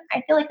 And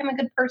I feel like I'm a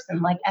good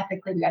person. Like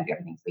ethically, we got to do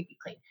everything squeaky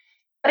clean.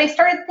 But I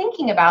started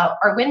thinking about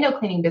our window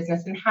cleaning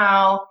business and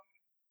how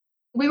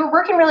we were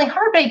working really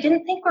hard, but I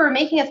didn't think we were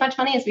making as much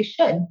money as we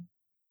should.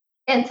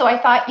 And so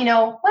I thought,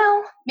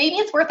 well, maybe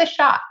it's worth a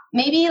shot.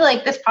 Maybe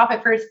like this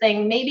Profit First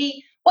thing,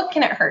 maybe what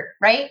can it hurt,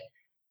 right?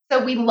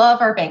 So we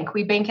love our bank.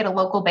 We bank at a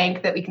local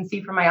bank that we can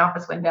see from my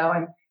office window.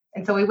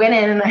 And so we went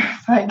in and I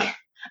was like,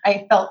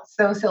 I felt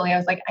so silly. I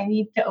was like, I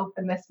need to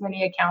open this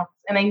many accounts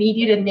and I need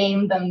you to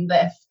name them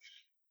this.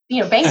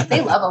 Banks,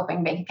 they love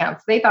opening bank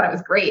accounts. They thought it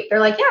was great. They're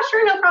like, yeah,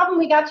 sure, no problem.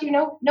 We got you.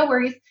 No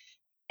worries.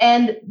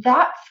 And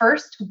that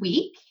first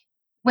week,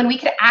 when we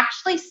could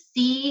actually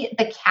see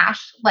the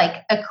cash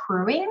like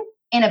accruing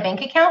in a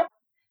bank account,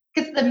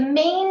 because the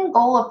main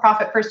goal of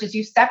Profit First is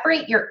you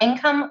separate your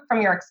income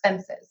from your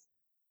expenses.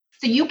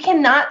 So you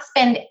cannot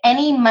spend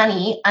any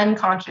money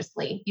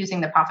unconsciously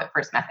using the Profit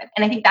First method.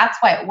 And I think that's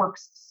why it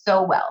works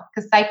so well,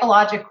 because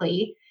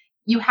psychologically,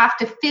 you have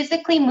to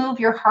physically move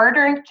your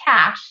hard-earned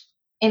cash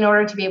in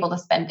order to be able to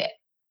spend it.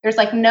 There's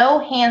like no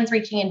hands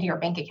reaching into your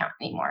bank account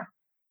anymore.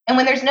 And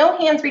when there's no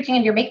hands reaching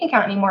into your bank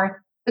account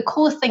anymore, the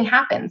coolest thing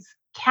happens.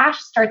 Cash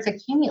starts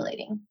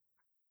accumulating.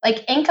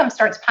 Like income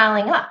starts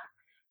piling up.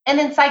 And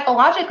then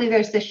psychologically,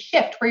 there's this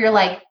shift where you're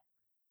like,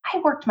 I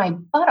worked my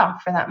butt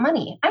off for that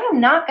money. I am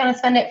not going to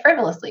spend it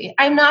frivolously.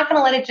 I'm not going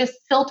to let it just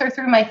filter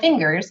through my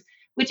fingers,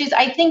 which is,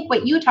 I think,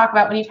 what you talk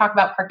about when you talk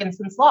about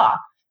Parkinson's law.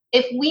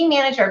 If we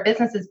manage our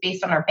businesses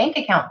based on our bank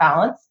account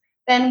balance,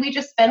 then we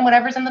just spend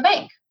whatever's in the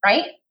bank,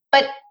 right?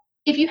 But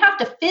if you have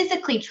to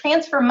physically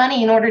transfer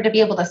money in order to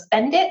be able to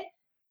spend it,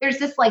 there's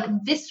this like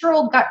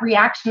visceral gut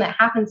reaction that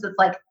happens that's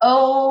like,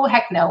 oh,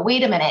 heck no,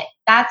 wait a minute.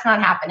 That's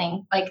not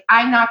happening. Like,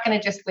 I'm not going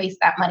to just waste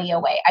that money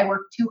away. I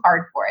worked too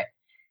hard for it.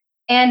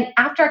 And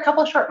after a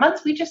couple of short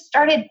months, we just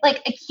started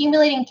like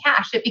accumulating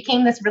cash. It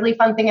became this really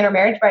fun thing in our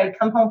marriage where I'd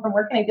come home from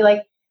work and I'd be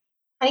like,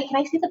 honey, can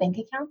I see the bank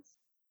accounts?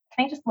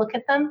 Can I just look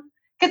at them?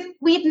 Because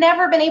we've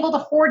never been able to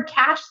hoard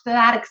cash to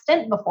that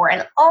extent before.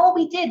 And all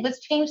we did was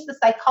change the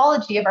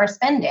psychology of our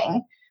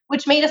spending,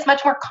 which made us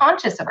much more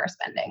conscious of our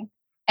spending.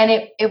 And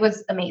it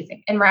was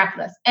amazing and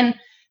miraculous. And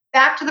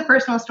back to the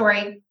personal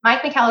story,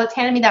 Mike Michalowicz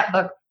handed me that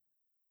book.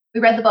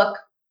 We read the book.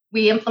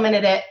 We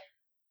implemented it.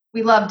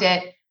 We loved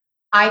it.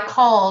 I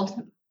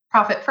called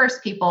Profit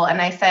First people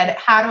and I said,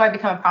 how do I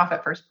become a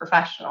Profit First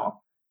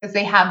professional? Because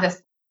they have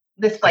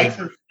this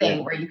license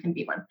thing where you can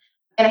be one.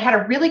 And I had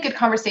a really good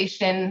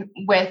conversation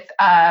with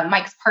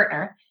Mike's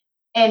partner.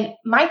 And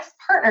Mike's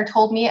partner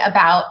told me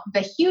about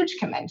the huge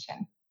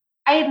convention.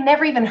 I had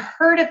never even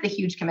heard of the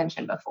huge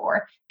convention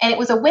before. And it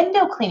was a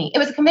window cleaning. It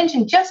was a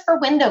convention just for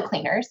window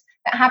cleaners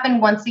that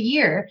happened once a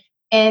year.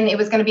 And it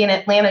was going to be in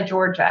Atlanta,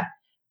 Georgia.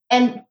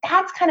 And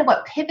that's kind of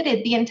what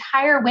pivoted the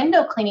entire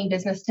window cleaning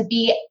business to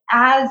be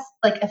as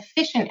like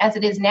efficient as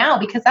it is now,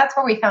 because that's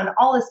where we found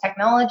all this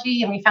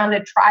technology and we found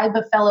a tribe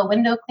of fellow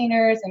window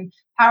cleaners and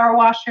power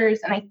washers.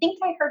 And I think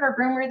I heard a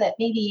rumor that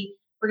maybe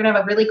we're going to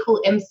have a really cool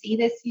MC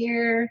this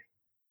year.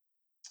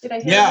 Did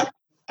I hear that?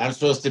 I'm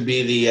supposed to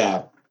be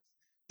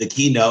the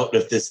keynote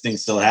if this thing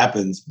still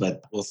happens,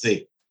 but we'll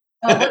see.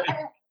 Well,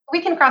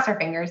 we can cross our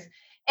fingers.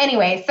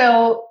 Anyway,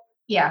 so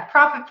yeah,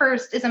 Profit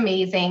First is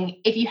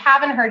amazing. If you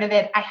haven't heard of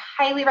it, I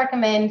highly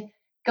recommend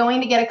going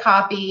to get a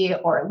copy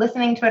or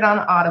listening to it on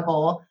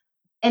Audible.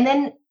 And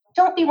then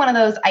don't be one of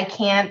those I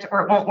can't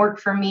or it won't work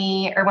for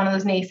me or one of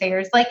those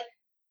naysayers. Like,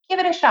 give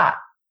it a shot.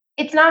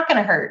 It's not going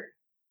to hurt.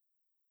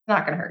 It's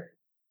not going to hurt.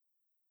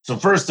 So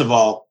first of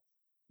all,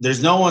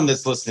 there's no one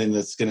that's listening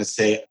that's going to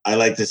say, I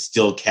like to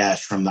steal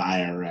cash from the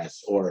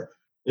IRS. Or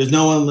there's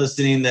no one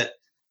listening that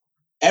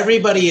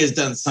everybody has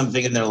done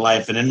something in their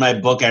life. And in my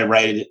book, I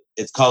write it.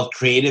 It's called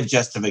creative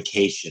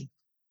justification.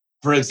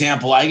 For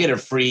example, I get a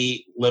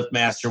free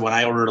LiftMaster when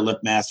I order a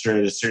LiftMaster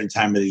at a certain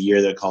time of the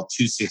year. They're called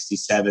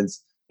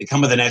 267s. They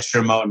come with an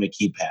extra remote and a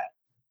keypad.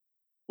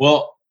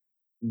 Well,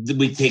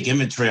 we take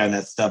inventory on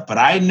that stuff. But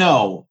I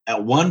know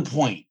at one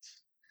point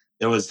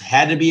there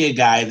had to be a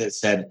guy that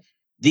said,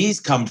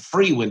 these come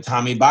free when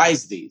Tommy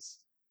buys these.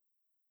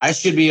 I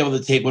should be able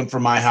to take one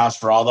from my house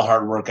for all the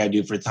hard work I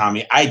do for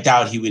Tommy. I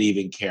doubt he would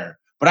even care,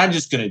 but I'm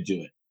just going to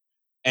do it.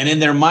 And in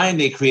their mind,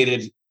 they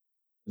created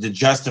the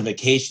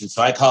justification.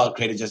 So I call it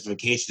creative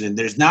justification. And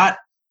there's not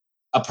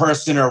a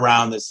person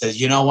around that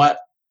says, you know what?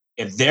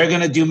 If they're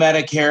going to do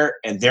Medicare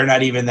and they're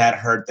not even that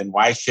hurt, then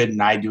why shouldn't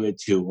I do it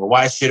too? Or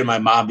why shouldn't my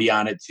mom be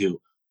on it too?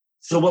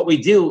 So what we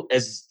do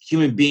as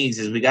human beings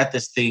is we got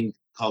this thing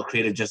called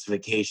creative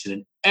justification,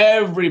 and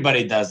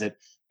everybody does it.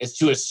 It's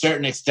to a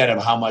certain extent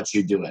of how much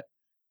you do it.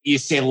 You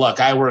say, look,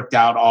 I worked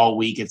out all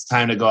week. It's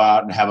time to go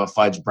out and have a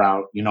fudge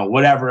brown,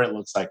 whatever it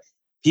looks like.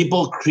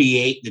 People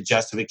create the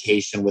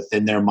justification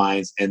within their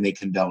minds and they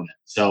condone it.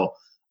 So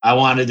I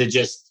wanted to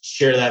just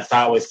share that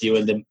thought with you.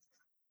 And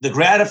the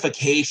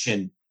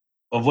gratification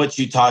of what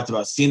you talked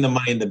about, seeing the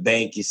money in the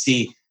bank, you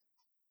see,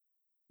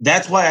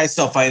 that's why I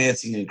sell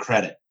financing and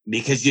credit,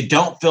 because you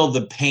don't feel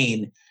the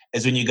pain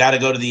as when you got to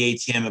go to the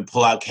ATM and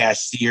pull out cash,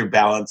 see your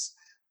balance,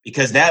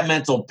 because that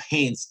mental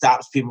pain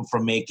stops people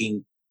from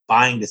making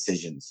buying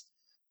decisions.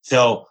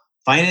 So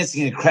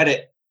financing and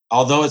credit,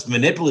 although it's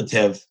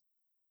manipulative,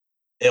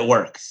 it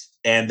works.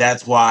 And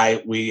that's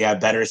why we have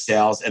better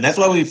sales. And that's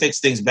why we fix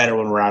things better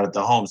when we're out at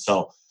the home.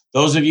 So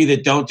those of you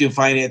that don't do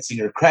financing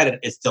or credit,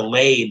 it's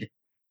delayed.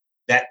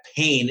 That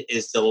pain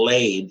is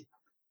delayed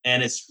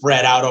and it's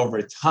spread out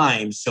over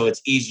time. So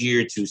it's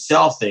easier to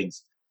sell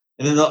things.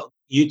 And then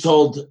you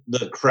told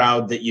the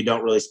crowd that you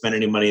don't really spend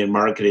any money in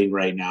marketing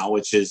right now,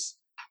 which is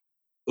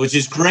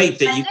great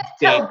that you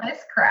tell this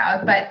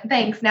crowd, but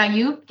thanks. Now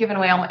you've given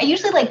away I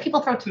usually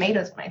people throw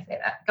tomatoes when I say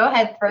that. Go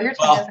ahead, throw your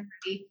tomatoes.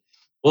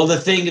 Well, the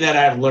thing that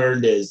I've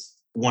learned is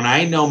when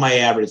I know my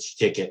average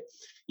ticket,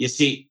 you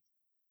see,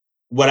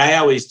 what I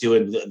always do,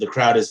 and the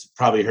crowd has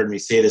probably heard me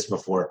say this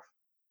before,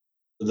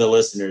 the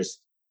listeners,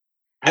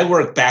 I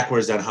work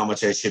backwards on how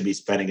much I should be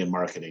spending in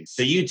marketing.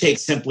 So you take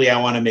simply,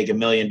 I want to make $1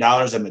 million.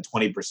 I'm at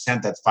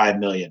 20%. That's $5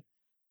 million.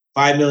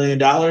 $5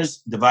 million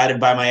divided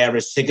by my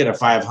average ticket of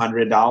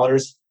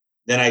 $500.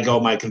 Then I go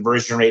my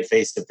conversion rate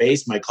face to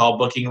face, my call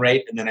booking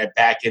rate, and then I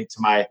back into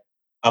my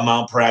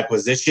amount per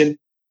acquisition.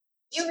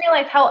 You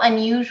realize how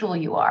unusual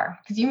you are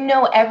because you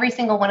know every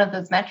single one of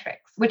those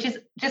metrics, which is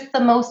just the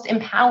most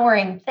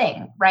empowering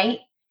thing, right?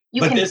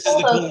 You can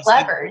pull those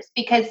levers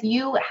because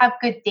you have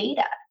good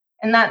data,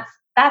 and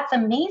that's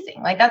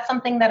amazing. Like that's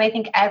something that I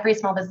think every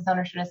small business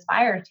owner should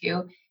aspire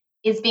to,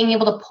 is being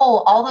able to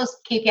pull all those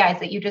KPIs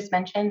that you just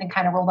mentioned and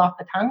kind of rolled off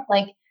the tongue.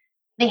 Like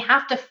they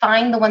have to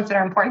find the ones that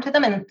are important to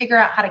them and figure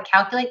out how to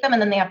calculate them,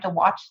 and then they have to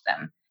watch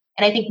them.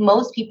 And I think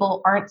most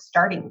people aren't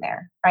starting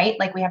there, right?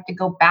 Like we have to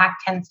go back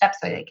 10 steps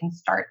so they can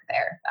start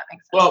there. If that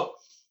makes sense. Well,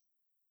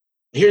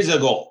 here's a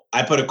goal.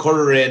 I put a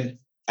quarter in,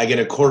 I get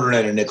a quarter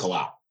and a nickel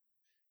out.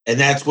 And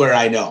that's where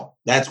I know.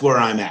 That's where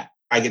I'm at.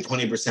 I get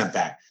 20%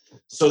 back.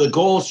 So the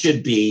goal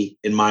should be,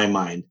 in my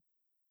mind,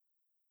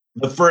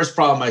 the first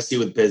problem I see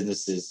with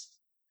businesses,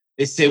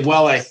 they say,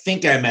 well, I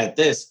think I'm at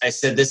this. I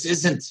said, this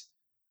isn't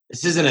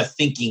a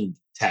thinking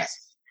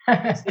test.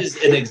 This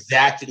is an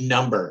exact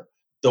number.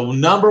 The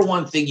number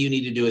one thing you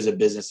need to do as a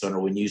business owner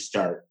when you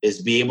start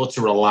is be able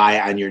to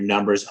rely on your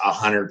numbers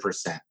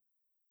 100%.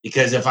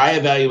 Because if I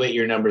evaluate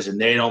your numbers and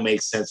they don't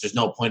make sense, there's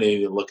no point in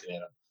even looking at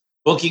them.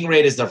 Booking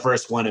rate is the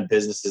first one in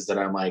businesses that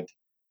I'm like,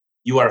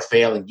 you are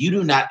failing. You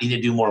do not need to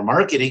do more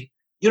marketing.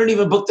 You don't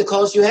even book the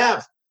calls you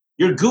have.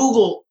 Your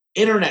Google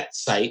internet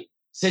site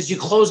says you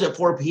close at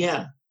 4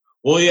 p.m.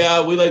 Well,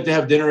 yeah, we like to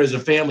have dinner as a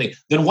family.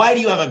 Then why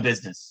do you have a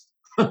business?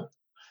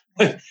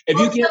 If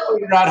you can't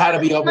figure out how to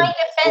be open. In my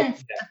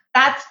defense,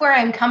 that's where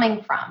I'm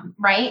coming from,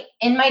 right?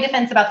 In my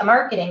defense about the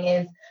marketing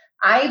is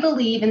I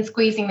believe in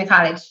squeezing the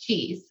cottage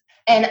cheese.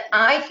 And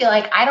I feel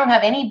like I don't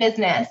have any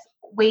business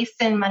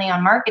wasting money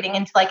on marketing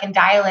until I can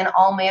dial in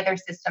all my other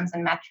systems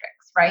and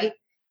metrics, right?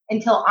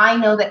 Until I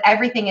know that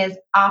everything is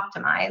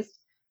optimized.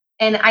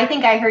 And I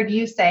think I heard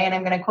you say, and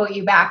I'm going to quote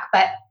you back,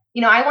 but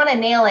I want to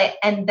nail it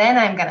and then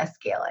I'm going to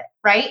scale it,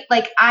 right?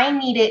 Like I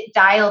need it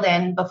dialed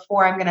in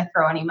before I'm going to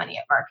throw any money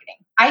at marketing.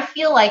 I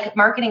feel like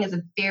marketing is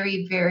a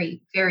very,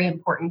 very, very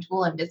important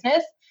tool in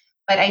business,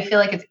 but I feel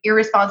like it's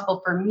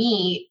irresponsible for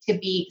me to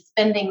be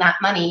spending that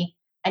money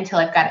until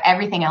I've got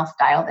everything else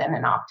dialed in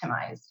and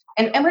optimized.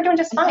 And we're doing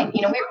just fine.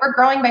 We're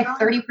growing by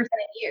 30% a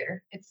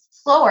year. It's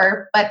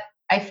slower, but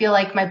I feel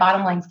like my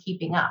bottom line's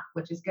keeping up,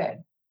 which is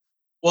good.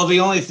 Well, the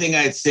only thing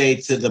I'd say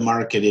to the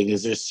marketing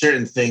is there's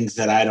certain things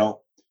that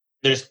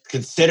there's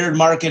considered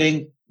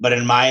marketing, but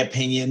in my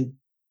opinion,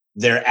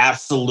 they're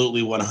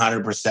absolutely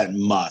 100%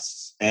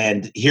 musts.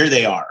 And here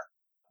they are.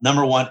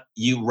 Number one,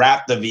 you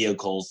wrap the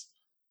vehicles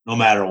no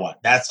matter what.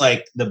 That's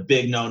like the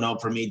big no-no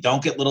for me.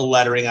 Don't get little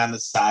lettering on the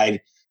side.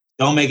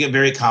 Don't make it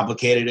very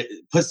complicated.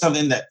 Put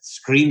something that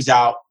screams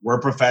out, we're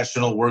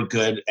professional, we're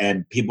good,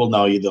 and people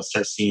know you. They'll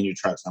start seeing your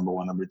trucks, number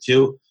one. Number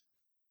two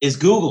is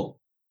Google.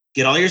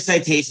 Get all your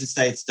citation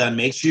sites done.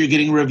 Make sure you're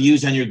getting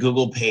reviews on your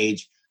Google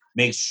page.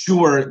 Make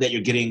sure that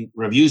you're getting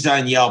reviews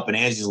on Yelp and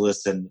Angie's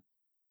List and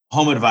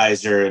Home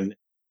Advisor and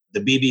the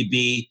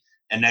BBB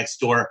and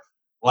Nextdoor.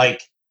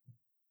 Like,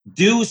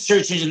 do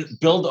search engine,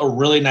 build a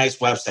really nice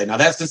website. Now,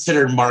 that's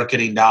considered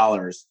marketing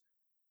dollars,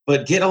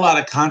 but get a lot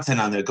of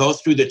content on there. Go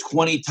through the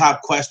 20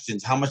 top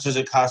questions. How much does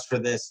it cost for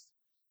this?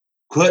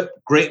 Put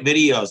great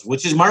videos,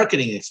 which is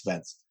marketing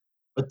expense.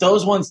 But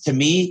those ones, to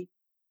me,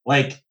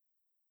 like,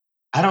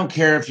 I don't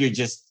care if you're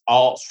just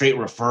all straight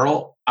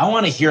referral. I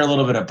want to hear a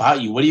little bit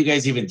about you. What do you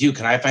guys even do?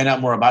 Can I find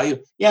out more about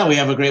you? Yeah, we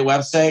have a great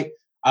website.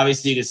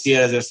 Obviously, you can see it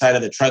as the side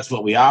of the trucks,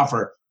 what we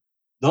offer.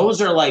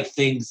 Those are like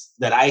things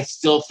that I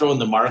still throw in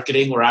the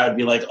marketing where I would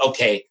be like,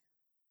 okay,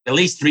 at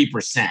least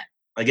 3%.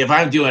 Like if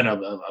I'm doing a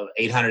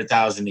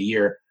 $800,000 a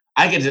year,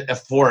 I could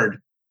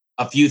afford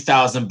a few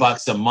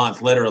 $1,000 a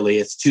month. Literally,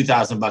 it's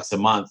 $2,000 a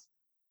month.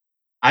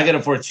 I can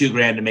afford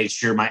 $2,000 to make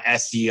sure my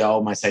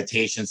SEO, my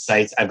citation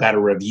sites, I've got a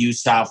review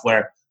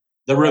software.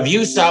 The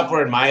review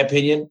software, in my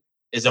opinion,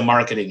 is a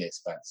marketing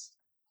expense.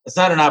 It's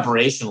not an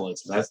operational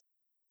expense.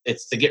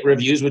 It's to get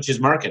reviews, which is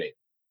marketing.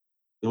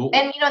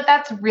 And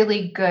that's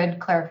really good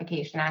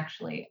clarification,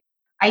 actually.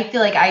 I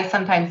feel like I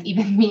sometimes,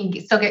 even me,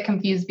 still get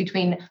confused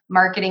between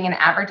marketing and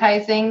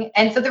advertising.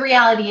 And so the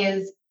reality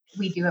is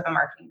we do have a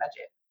marketing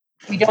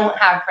budget. We don't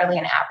have really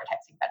an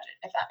advertising budget,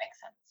 if that makes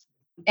sense.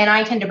 And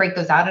I tend to break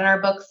those out in our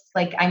books.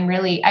 Like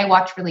I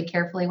watch really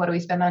carefully, what do we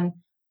spend on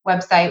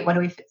website? What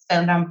do we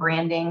spend on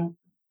branding?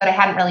 But I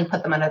hadn't really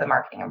put them under the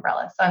marketing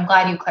umbrella. So I'm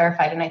glad you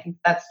clarified. And I think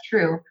that's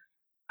true.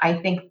 I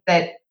think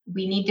that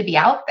we need to be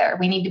out there.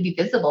 We need to be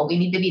visible. We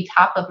need to be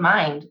top of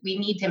mind. We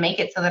need to make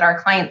it so that our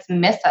clients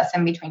miss us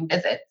in between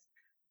visits.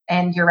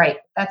 And you're right.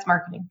 That's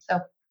marketing.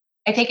 So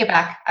I take it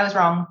back. I was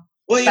wrong.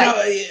 Well,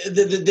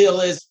 the deal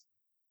is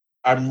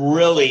I'm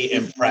really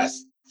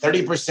impressed.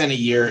 30% a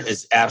year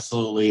is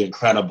absolutely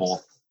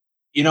incredible.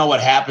 You know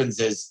what happens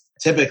is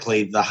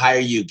typically the higher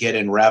you get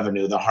in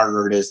revenue, the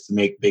harder it is to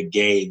make big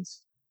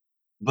gains.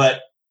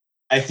 But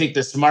I think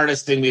the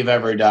smartest thing we've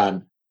ever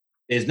done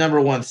is, number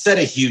one, set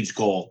a huge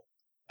goal.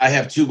 I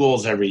have 2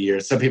 goals every year.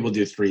 Some people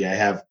do 3.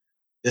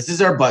 This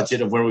is our budget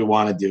of where we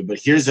want to do, but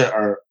here's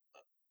our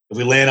if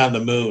we land on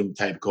the moon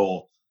type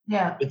goal.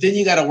 Yeah. But then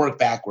you got to work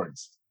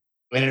backwards.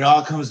 And it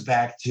all comes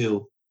back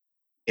to,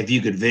 if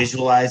you could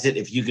visualize it,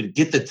 if you could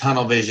get the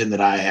tunnel vision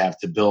that I have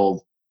to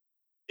build,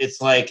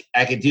 it's like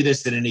I could do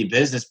this in any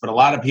business, but a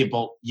lot of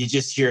people, you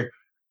just hear,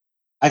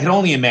 I can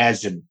only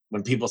imagine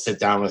when people sit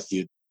down with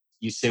you,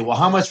 you say, well,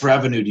 how much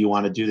revenue do you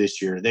want to do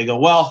this year? They go,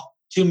 well,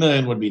 2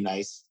 million would be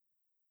nice.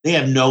 They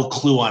have no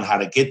clue on how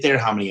to get there,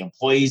 how many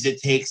employees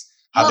it takes,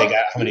 how many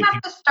people. You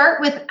have to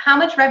start with how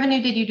much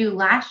revenue did you do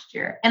last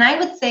year? And I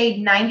would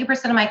say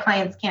 90% of my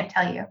clients can't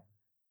tell you.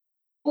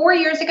 4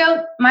 years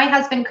ago, my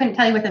husband couldn't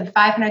tell you within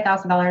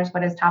 $500,000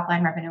 what his top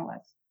line revenue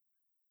was.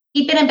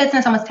 He'd been in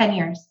business almost 10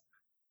 years.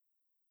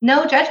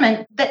 No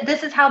judgment. That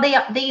this is how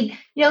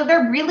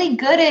they're really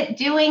good at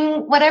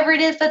doing whatever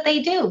it is that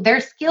they do. Their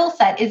skill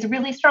set is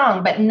really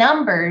strong, but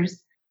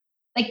numbers,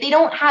 like they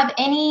don't have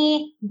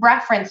any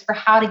reference for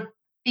how to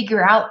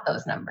figure out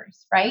those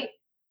numbers, right?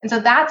 And so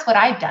that's what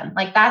I've done.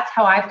 Like that's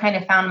how I've kind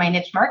of found my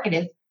niche market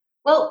is,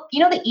 well,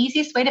 the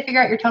easiest way to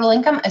figure out your total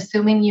income,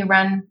 assuming you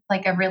run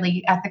like a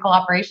really ethical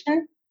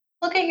operation,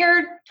 look at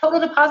your total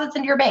deposits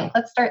into your bank.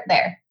 Let's start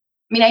there.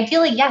 I mean,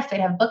 ideally, yes, they'd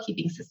have a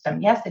bookkeeping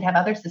system. Yes, they'd have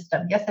other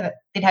systems. Yes,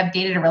 they'd have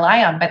data to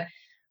rely on. But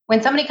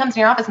when somebody comes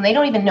in your office and they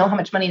don't even know how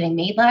much money they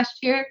made last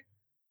year,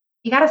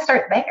 you got to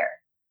start there.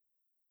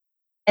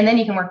 And then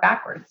you can work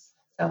backwards.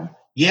 So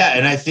yeah,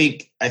 and I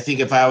think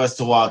if I was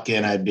to walk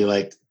in, I'd be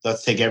like,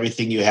 let's take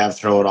everything you have,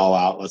 throw it all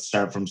out. Let's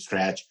start from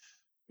scratch.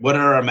 What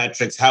are our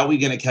metrics? How are we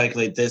going to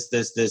calculate this?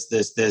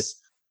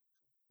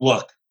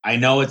 Look, I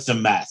know it's a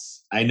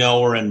mess. I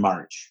know we're in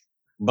March,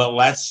 but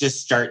let's just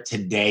start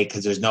today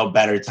because there's no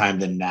better time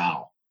than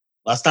now.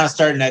 Let's not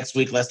start next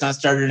week. Let's not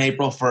start on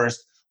April 1st.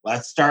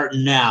 Let's start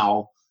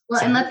now.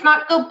 Well, and let's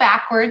not go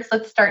backwards.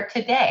 Let's start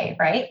today,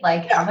 right?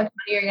 Like how much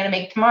money are you going to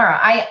make tomorrow?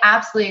 I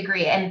absolutely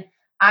agree. And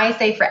I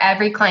say for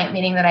every client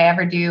meeting that I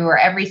ever do, or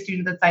every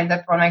student that signs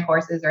up for one of my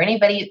courses, or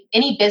anybody,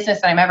 any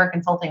business that I'm ever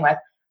consulting with,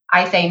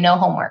 I say no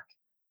homework.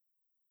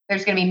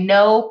 There's going to be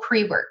no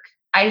pre-work.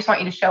 I just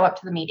want you to show up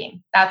to the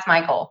meeting. That's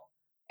my goal.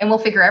 And we'll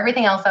figure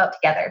everything else out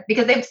together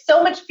because they have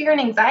so much fear and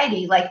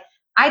anxiety. Like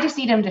I just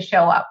need them to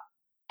show up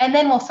and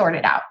then we'll sort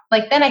it out.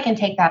 Like then I can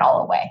take that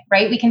all away,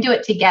 right? We can do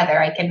it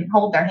together. I can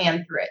hold their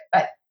hand through it.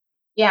 But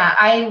yeah,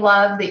 I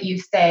love that you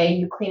say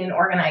you clean and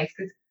organize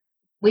because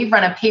we've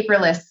run a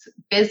paperless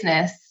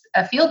business,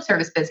 a field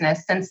service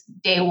business since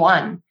day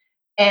one.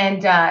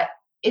 And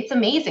it's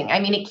amazing. I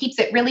mean, it keeps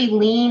it really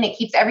lean. It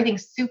keeps everything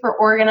super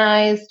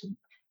organized.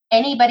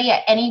 Anybody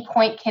at any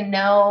point can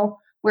know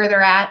where they're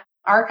at.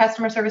 Our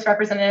customer service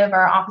representative,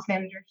 our office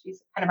manager,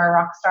 she's kind of our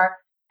rock star,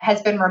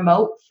 has been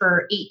remote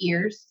for 8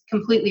 years,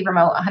 completely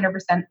remote,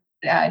 100%.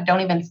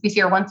 We see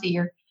her once a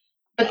year.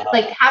 But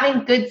like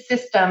having good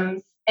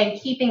systems and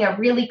keeping a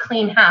really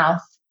clean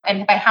house,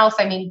 and by house,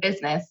 I mean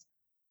business,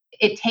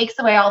 it takes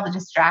away all the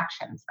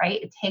distractions,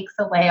 right? It takes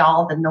away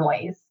all the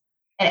noise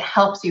and it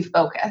helps you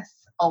focus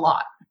a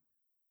lot.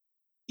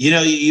 You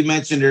know, you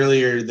mentioned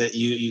earlier that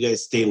you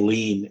guys stay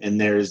lean, and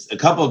there's a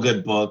couple of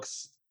good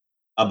books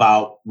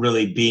about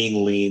really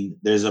being lean.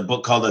 There's a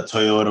book called The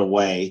Toyota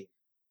Way.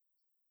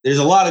 There's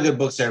a lot of good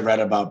books I've read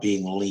about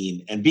being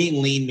lean. And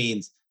being lean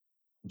means,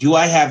 do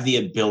I have the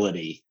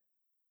ability?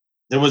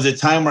 There was a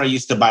time where I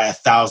used to buy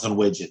 1,000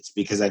 widgets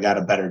because I got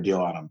a better deal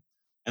on them.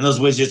 And those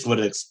widgets would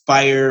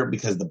expire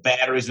because the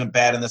batteries went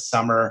bad in the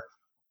summer.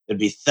 There'd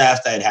be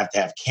theft. I'd have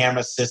to have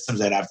camera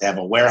systems. I'd have to have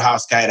a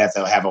warehouse guy. I'd have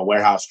to have a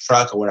warehouse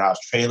truck, a warehouse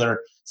trailer,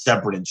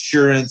 separate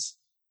insurance.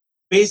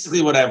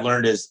 Basically, what I've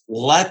learned is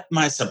let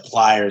my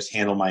suppliers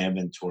handle my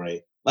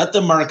inventory. Let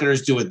the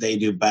marketers do what they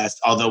do best,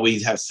 although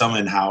we have some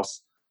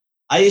in-house.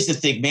 I used to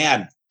think,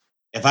 man,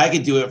 if I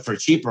could do it for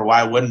cheaper,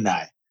 why wouldn't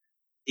I?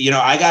 You know,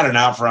 I got an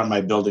offer on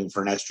my building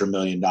for an extra $1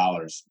 million.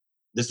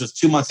 This was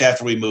 2 months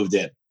after we moved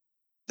in.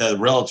 The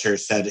realtor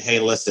said, hey,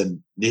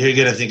 listen, you're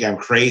going to think I'm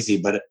crazy,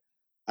 but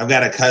I've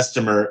got a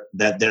customer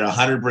that they're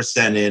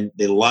 100% in.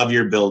 They love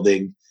your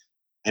building.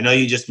 I know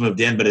you just moved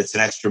in, but it's an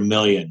extra $1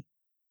 million.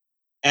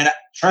 And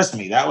trust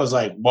me, that was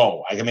like,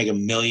 whoa, I can make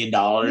 $1 million.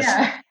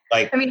 Yeah.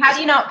 Like, I mean, how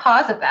do you not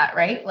pause at that,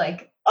 right?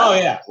 Like, oh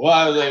yeah. Well,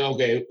 I was like,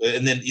 okay.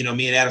 And then, you know,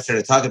 me and Adam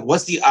started talking,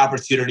 what's the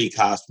opportunity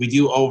cost?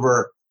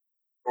 We're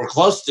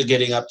close to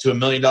getting up to $1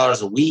 million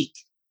a week.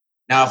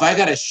 Now, if I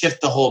got to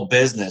shift the whole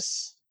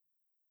business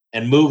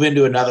and move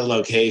into another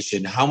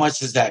location, how much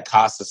does that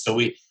cost us? So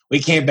we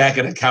came back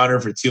at a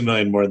counter for $2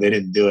 million more. They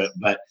didn't do it.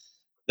 But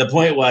the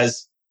point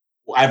was,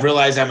 I've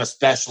realized I'm a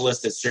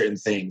specialist at certain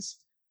things.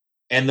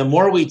 And the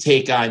more we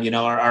take on, you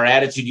know, our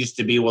attitude used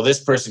to be, well,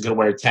 this person could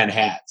wear 10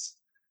 hats.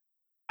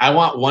 I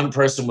want one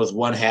person with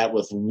one hat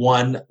with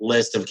one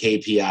list of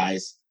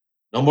KPIs,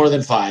 no more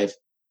than 5,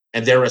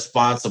 and they're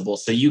responsible.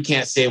 So you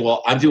can't say,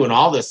 well, I'm doing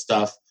all this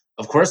stuff.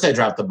 Of course I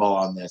dropped the ball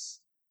on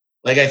this.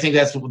 Like, I think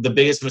that's the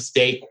biggest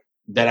mistake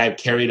that I've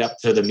carried up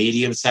to the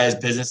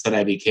medium-sized business that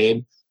I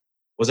became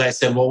was I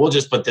said, well, we'll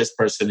just put this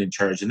person in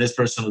charge and this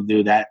person will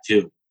do that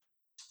too.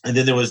 And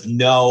then there was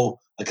no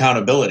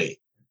accountability.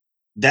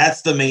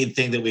 That's the main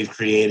thing that we've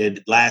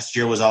created. Last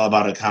year was all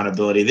about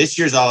accountability. This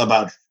year's all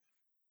about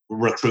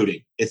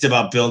recruiting. It's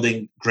about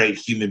building great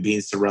human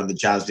beings to run the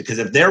jobs, because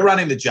if they're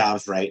running the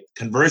jobs right,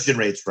 conversion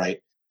rates right,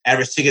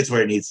 average tickets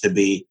where it needs to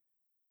be,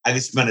 I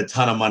can spend a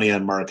ton of money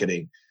on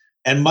marketing.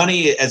 And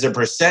money as a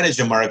percentage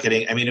of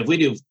marketing, I mean, if we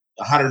do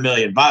 $100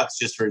 million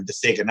just for the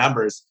sake of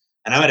numbers,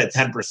 and I'm at a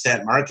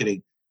 10%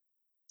 marketing,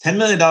 $10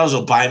 million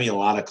will buy me a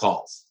lot of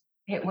calls.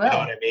 it will. You know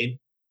what I mean?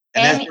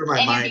 And that's where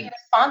my mind. You're being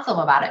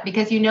responsible about it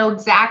because you know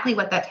exactly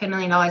what that $10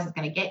 million is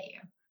going to get you,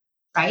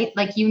 right?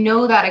 Like, you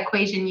know that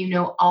equation, you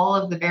know all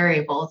of the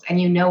variables, and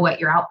you know what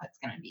your output's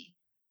going to be.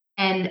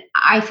 And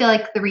I feel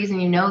like the reason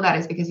you know that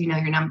is because you know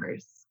your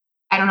numbers.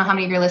 I don't know how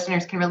many of your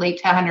listeners can relate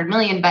to 100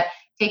 million, but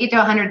take it to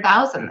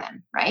 100,000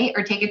 then, right?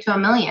 Or take it to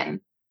 1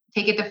 million,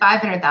 take it to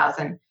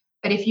 500,000.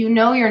 But if you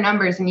know your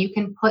numbers and you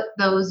can put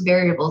those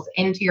variables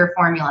into your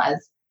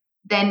formulas,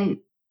 then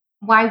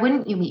why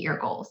wouldn't you meet your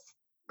goals?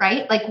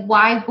 Right? Like,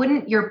 why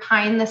wouldn't your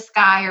pie in the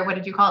sky, or what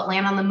did you call it,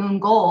 land on the moon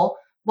goal?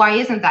 Why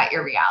isn't that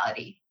your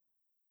reality?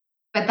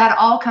 But that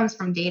all comes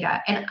from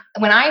data. And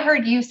when I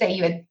heard you say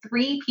you had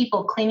 3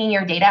 people cleaning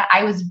your data,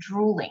 I was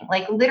drooling,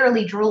 like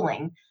literally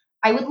drooling.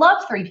 I would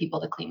love 3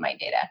 people to clean my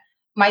data.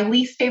 My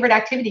least favorite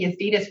activity is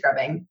data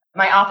scrubbing.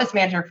 My office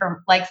manager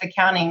for Likes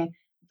Accounting,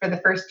 for the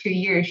first 2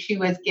 years, she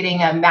was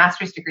getting a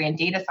master's degree in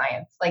data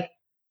science. Like,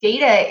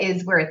 data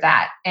is where it's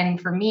at. And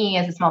for me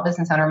as a small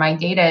business owner, my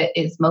data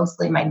is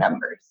mostly my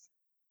numbers.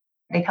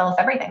 They tell us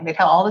everything. They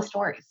tell all the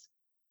stories.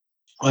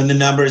 On the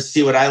numbers,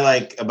 see what I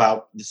like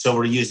about, so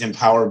we're using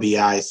Power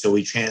BI. So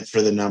we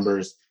transfer the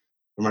numbers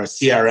from our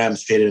CRM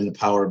straight into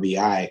Power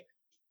BI.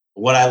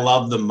 What I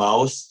love the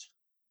most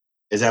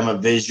is I'm a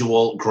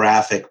visual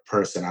graphic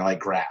person. I like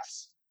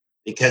graphs.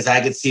 because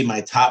I could see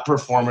my top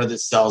performer that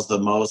sells the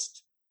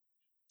most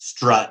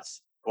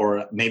struts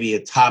or maybe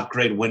a top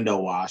grade window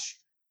wash,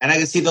 and I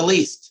could see the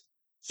least.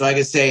 So I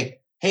could say,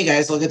 hey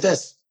guys, look at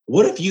this.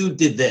 What if you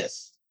did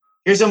this?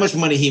 Here's how much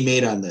money he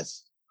made on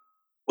this.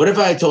 What if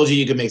I told you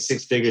you could make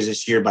 6 figures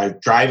this year by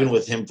driving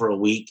with him for a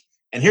week?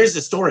 And here's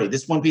the story.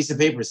 This one piece of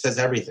paper says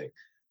everything.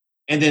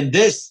 And then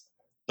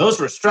those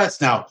were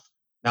struts. Now,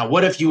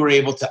 what if you were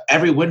able to,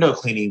 every window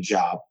cleaning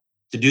job,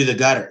 to do the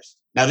gutters?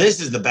 Now, this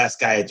is the best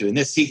guy at doing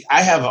this. See,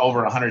 I have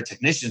over 100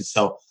 technicians,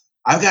 so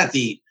I've got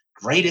the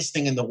greatest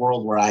thing in the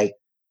world where I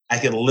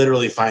can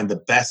literally find the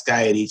best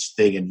guy at each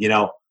thing.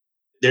 And,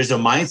 there's a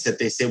mindset.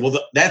 They say, well,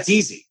 that's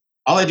easy.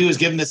 All I do is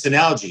give them this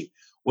analogy.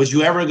 Would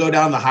you ever go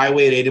down the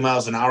highway at 80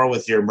 miles an hour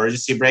with your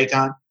emergency brake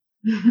on?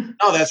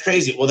 No, that's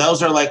crazy. Well,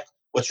 those are like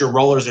what your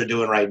rollers are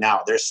doing right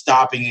now. They're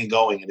stopping and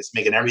going, and it's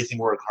making everything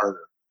work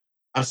harder.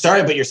 I'm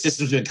sorry, but your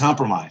system's been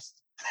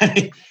compromised. No,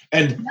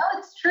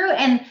 it's true.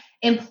 And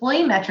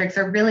employee metrics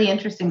are really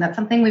interesting. That's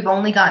something we've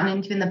only gotten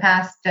into in the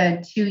past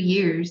 2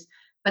 years.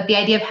 But the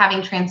idea of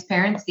having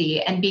transparency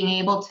and being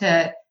able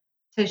to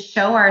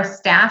show our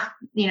staff,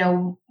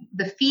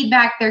 the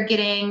feedback they're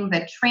getting,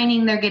 the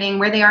training they're getting,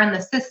 where they are in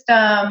the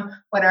system,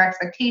 what our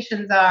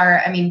expectations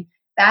are. I mean,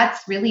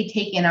 that's really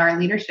taken our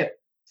leadership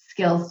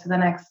skills to the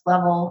next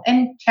level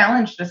and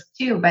challenged us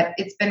too. But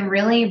it's been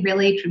really,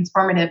 really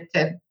transformative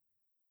to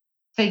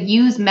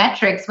use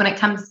metrics when it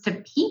comes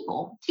to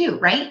people too,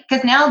 right?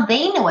 Because now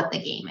they know what the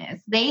game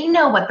is. They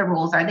know what the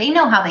rules are. They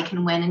know how they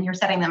can win, and you're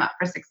setting them up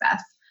for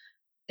success.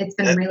 It's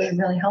been really,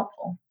 really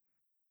helpful.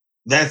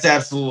 That's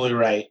absolutely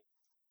right.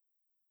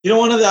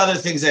 One of the other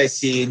things I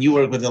see, and you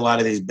work with a lot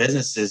of these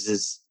businesses,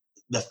 is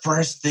the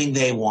first thing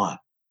they want.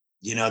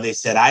 They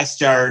said, I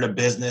started a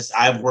business.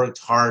 I've worked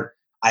hard.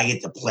 I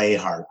get to play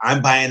hard.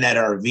 I'm buying that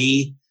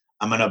RV.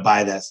 I'm going to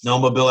buy that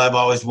snowmobile I've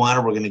always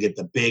wanted. We're going to get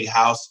the big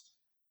house.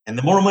 And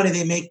the more money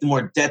they make, the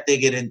more debt they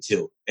get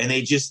into. And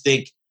they just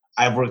think,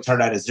 I've worked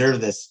hard. I deserve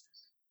this.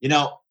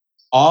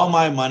 All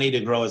my money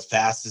to grow as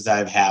fast as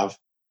I have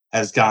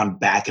has gone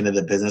back into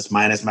the business,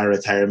 minus my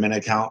retirement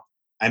account.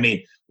 I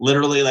mean,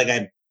 literally, like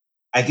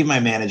I give my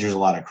managers a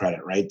lot of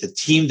credit, right? The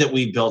team that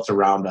we built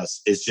around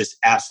us is just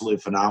absolutely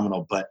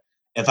phenomenal. But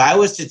if I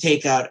was to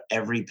take out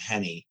every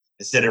penny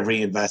instead of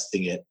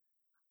reinvesting it,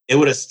 it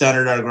would have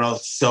stunted our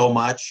growth so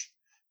much.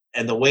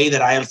 And the way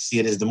that I see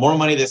it is the more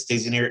money that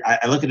stays in here,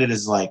 I look at it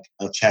as like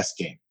a chess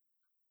game.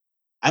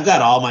 I've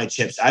got all my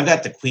chips. I've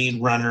got the queen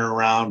running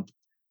around,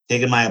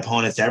 taking my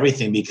opponents,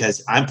 everything,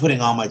 because I'm putting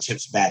all my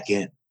chips back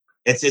in.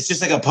 It's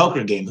just like a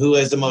poker game. Who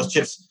has the most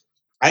chips?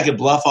 I could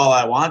bluff all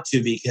I want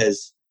to,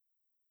 because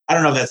I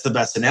don't know if that's the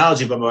best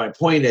analogy, but my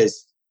point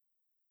is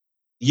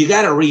you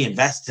got to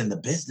reinvest in the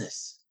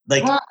business.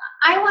 Well,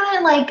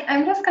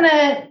 I'm just going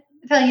to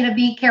tell you to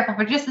be careful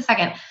for just a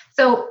second.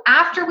 So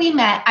after we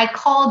met, I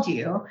called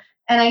you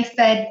and I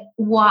said,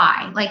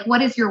 why? Like,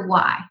 what is your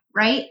why?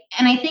 Right.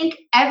 And I think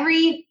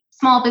every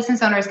small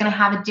business owner is going to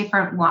have a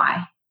different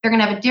why. They're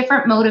going to have a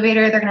different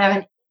motivator. They're going to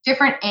have a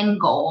different end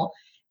goal.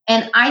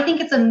 And I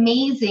think it's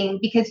amazing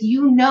because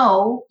you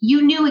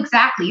knew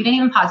exactly, you didn't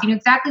even pause. You knew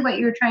exactly what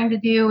you were trying to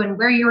do and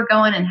where you were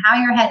going and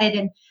how you're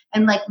headed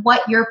and like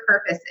what your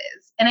purpose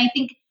is. And I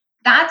think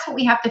that's what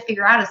we have to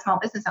figure out as small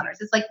business owners.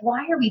 It's like,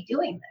 why are we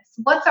doing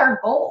this? What's our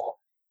goal?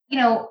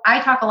 I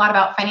talk a lot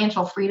about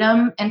financial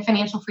freedom and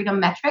financial freedom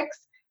metrics.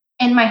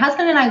 And my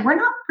husband and I, we're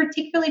not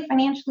particularly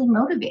financially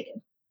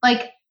motivated.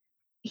 Like,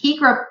 he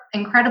grew up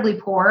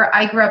incredibly poor.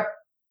 I grew up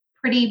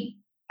pretty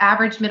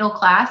average middle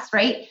class,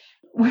 right?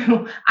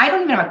 I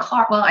don't even have a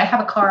car. Well, I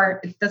have a car.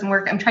 It doesn't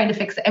work. I'm trying to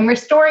fix it. I'm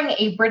restoring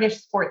a British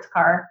sports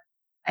car.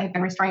 I've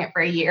been restoring it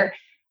for a year.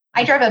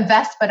 I drive a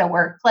Vespa to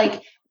work.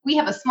 Like, we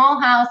have a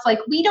small house. Like,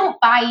 we don't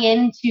buy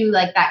into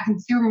like that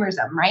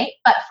consumerism, right?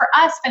 But for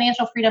us,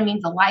 financial freedom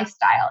means a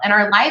lifestyle. And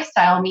our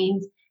lifestyle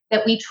means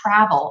that we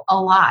travel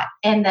a lot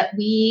and that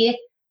we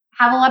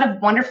have a lot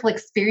of wonderful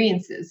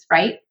experiences,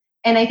 right?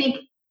 And I think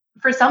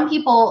for some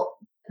people,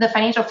 the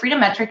financial freedom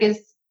metric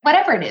is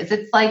whatever it is.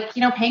 It's like,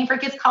 paying for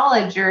kids'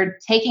 college or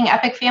taking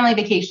epic family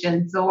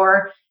vacations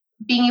or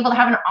being able to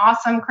have an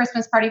awesome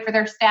Christmas party for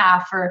their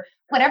staff or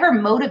whatever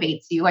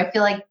motivates you. I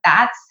feel like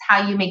that's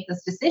how you make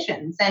those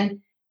decisions. And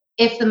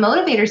if the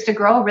motivator is to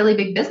grow a really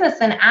big business,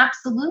 then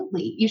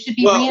absolutely, you should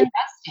be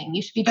reinvesting.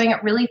 You should be doing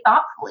it really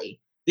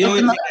thoughtfully. The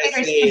only thing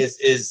I say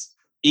is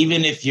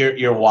even if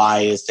your why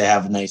is to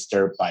have nice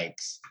dirt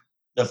bikes,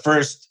 the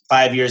first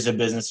 5 years of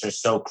business are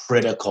so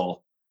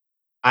critical.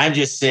 I'm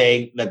just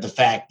saying that the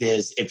fact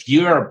is, if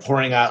you are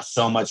pouring out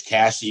so much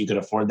cash that you could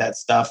afford that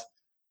stuff,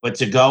 but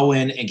to go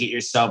in and get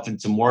yourself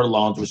into more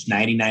loans, which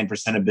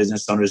 99% of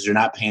business owners are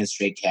not paying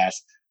straight cash,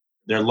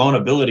 their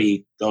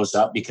loanability goes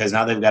up because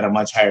now they've got a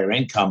much higher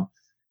income.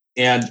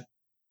 And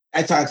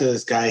I talked to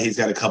this guy, he's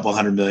got a couple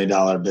 $100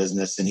 million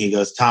business, and he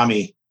goes,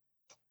 Tommy,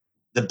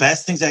 the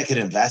best things I could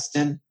invest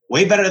in,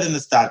 way better than the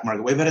stock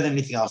market, way better than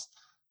anything else,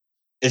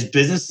 is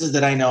businesses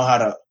that I know how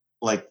to,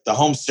 like the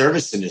home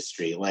service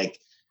industry. Like,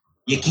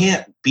 you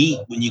can't beat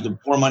when you can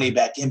pour money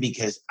back in,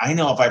 because I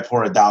know if I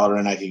pour $1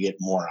 in, I could get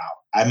more out.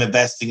 I'm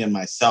investing in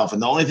myself.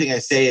 And the only thing I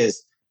say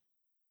is,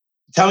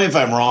 tell me if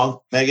I'm wrong,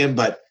 Meaghan,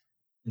 but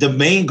the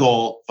main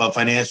goal of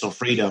financial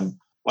freedom,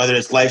 whether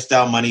it's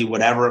lifestyle, money,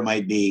 whatever it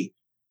might be,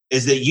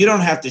 is that you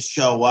don't have to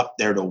show up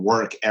there to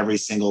work every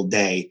single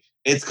day.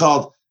 It's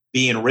called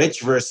being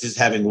rich versus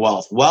having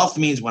wealth. Wealth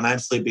means when I'm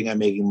sleeping, I'm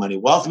making money.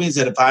 Wealth means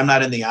that if I'm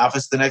not in the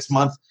office the next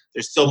month,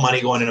 there's still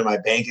money going into my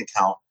bank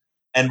account.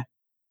 And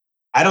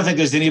I don't think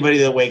there's anybody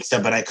that wakes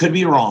up, and I could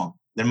be wrong.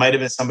 There might have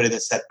been somebody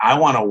that said, I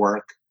want to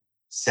work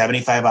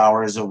 75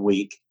 hours a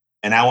week,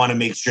 and I want to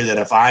make sure that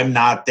if I'm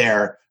not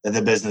there, that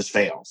the business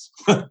fails.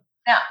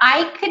 Now,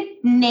 I could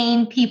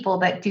name people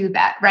that do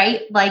that,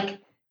 right? Like,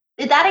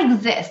 that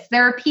exists.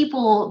 There are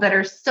people that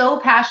are so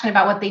passionate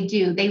about what they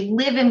do. They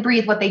live and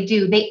breathe what they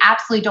do. They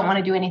absolutely don't want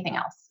to do anything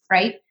else,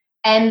 right?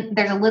 And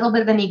there's a little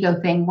bit of an ego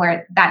thing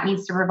where that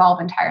needs to revolve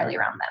entirely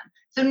around them.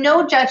 So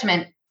no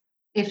judgment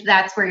if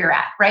that's where you're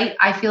at, right?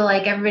 I feel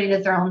like everybody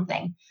does their own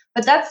thing.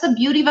 But that's the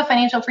beauty of a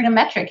financial freedom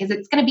metric, is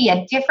it's going to be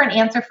a different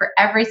answer for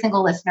every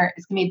single listener.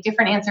 It's going to be a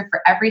different answer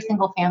for every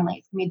single family.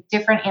 It's going to be a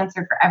different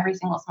answer for every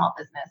single small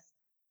business.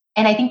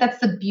 And I think that's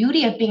the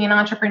beauty of being an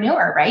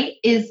entrepreneur, right?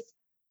 Is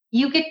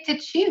you get to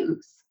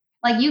choose.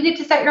 Like, you get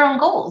to set your own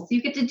goals.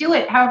 You get to do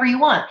it however you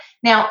want.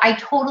 Now, I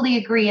totally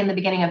agree in the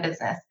beginning of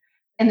business.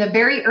 In the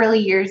very early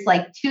years,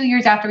 like 2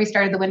 years after we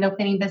started the window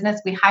cleaning business,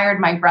 we hired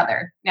my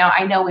brother. Now,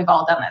 I know we've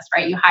all done this,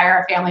 right? You hire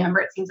a family member.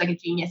 It seems like a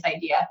genius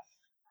idea.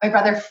 My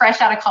brother, fresh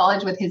out of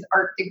college with his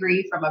art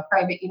degree from a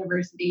private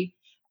university,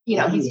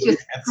 he's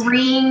just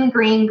green.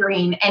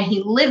 And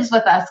he lives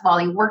with us while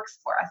he works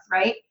for us,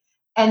 right?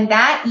 And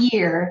that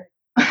year,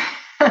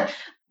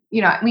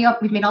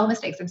 we've made all the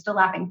mistakes. I'm still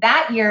laughing.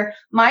 That year,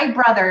 my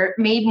brother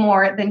made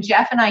more than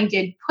Jeff and I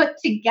did put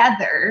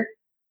together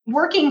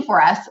working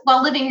for us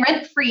while living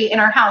rent-free in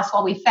our house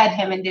while we fed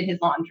him and did his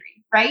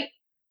laundry, right?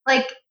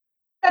 Like,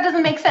 that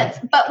doesn't make sense.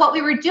 But what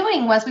we were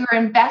doing was we were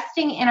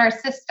investing in our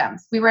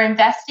systems. We were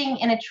investing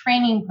in a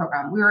training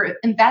program. We were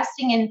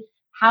investing in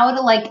how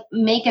to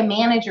make a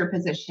manager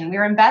position. We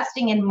were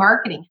investing in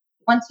marketing.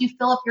 Once you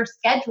fill up your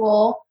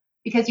schedule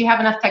because you have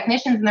enough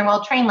technicians and they're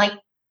well trained,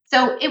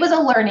 so it was a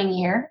learning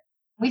year.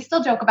 We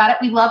still joke about it.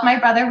 We love my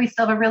brother. We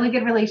still have a really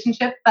good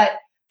relationship, but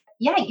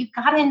yeah, you've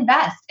got to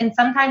invest. And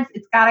sometimes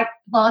as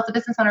a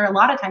business owner, a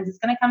lot of times it's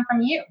going to come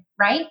from you,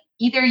 right?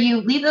 Either you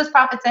leave those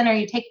profits in or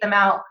you take them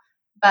out,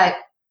 but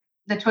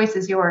the choice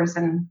is yours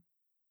and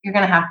you're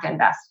going to have to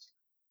invest.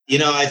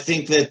 I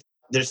think that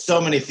there's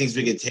so many things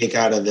we could take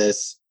out of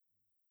this.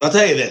 I'll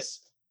tell you this.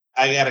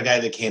 I got a guy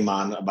that came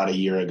on about a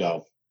year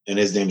ago, and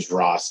his name's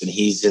Ross, and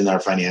he's in our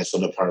financial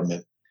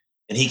department.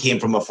 And he came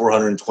from a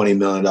 $420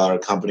 million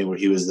company where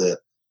he was the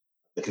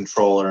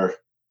controller.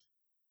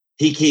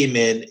 He came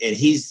in, and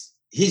he's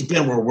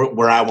been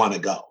where I want to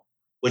go,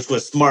 which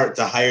was smart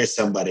to hire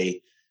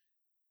somebody.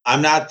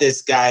 I'm not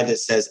this guy that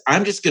says,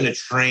 I'm just going to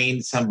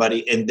train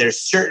somebody. And there's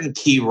certain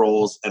key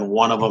roles, and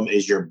one of them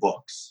is your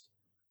books.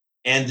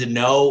 And to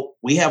know,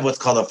 we have what's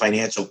called a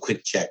financial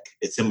quick check.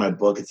 It's in my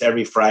book. It's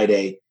every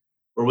Friday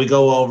where we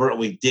go over and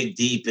we dig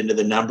deep into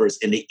the numbers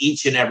into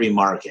each and every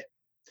market.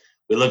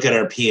 We look at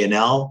our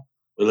P&L.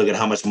 We look at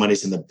how much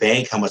money's in the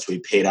bank, how much we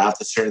paid off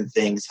to certain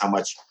things, how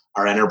much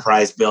our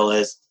enterprise bill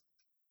is.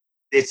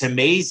 It's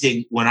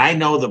amazing when I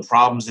know the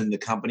problems in the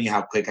company,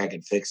 how quick I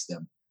can fix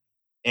them.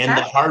 And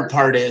the hard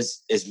part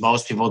is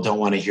most people don't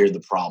want to hear the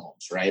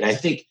problems, right? I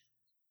think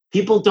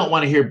people don't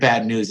want to hear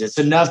bad news. It's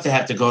enough to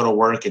have to go to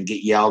work and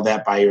get yelled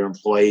at by your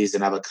employees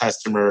and have a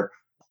customer.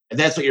 And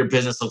that's what your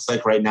business looks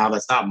like right now.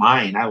 That's not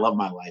mine. I love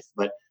my life.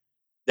 But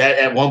that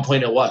at one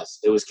point it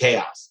was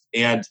chaos.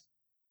 And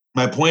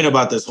my point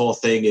about this whole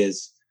thing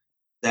is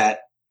that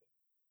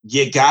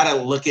you got to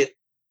look it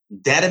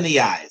dead in the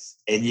eyes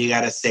and you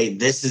got to say,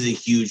 this is a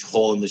huge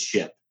hole in the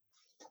ship.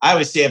 I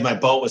always say if my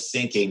boat was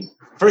sinking,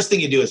 first thing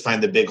you do is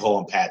find the big hole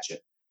and patch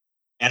it.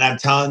 And I'm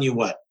telling you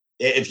what,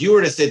 if you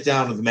were to sit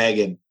down with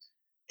Meaghan,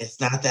 it's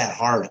not that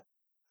hard.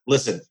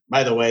 Listen,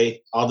 by the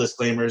way, all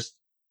disclaimers,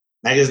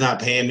 Meaghan's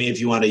not paying me if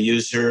you want to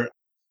use her.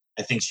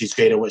 I think she's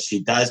great at what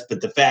she does.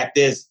 But the fact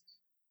is,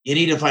 you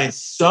need to find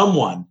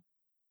someone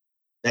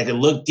that can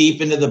look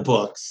deep into the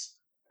books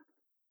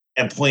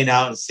and point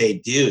out and say,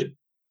 dude,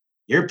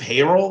 your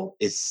payroll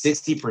is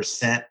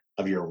 60%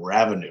 of your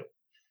revenue.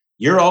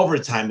 Your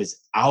overtime is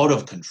out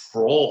of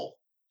control.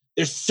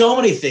 There's so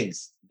many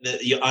things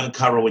that you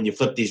uncover when you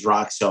flip these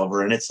rocks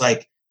over. And it's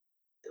like,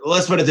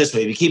 let's put it this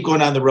way. If you keep going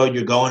down the road,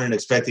 you're going and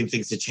expecting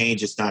things to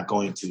change. It's not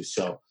going to.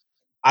 So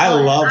I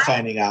love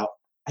finding out.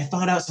 I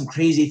found out some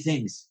crazy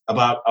things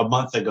about a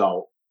month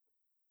ago.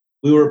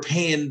 We were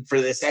paying for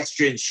this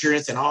extra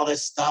insurance and all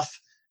this stuff.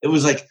 It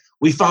was like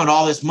we found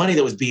all this money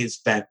that was being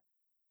spent.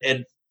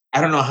 And I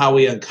don't know how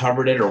we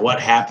uncovered it or what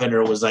happened,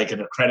 or it was like in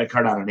a credit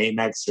card on an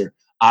Amex or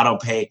auto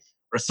pay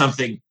or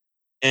something.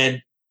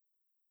 And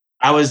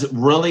I was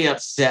really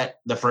upset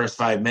the first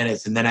 5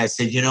 minutes. And then I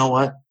said, you know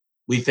what?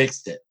 We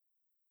fixed it.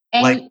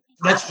 And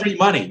that's free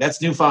money. That's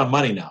newfound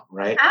money now,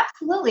 right?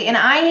 Absolutely. And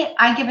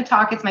I give a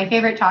talk. It's my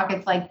favorite talk.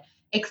 It's like,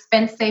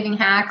 expense saving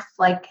hacks,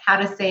 like how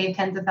to save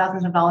tens of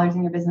thousands of dollars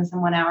in your business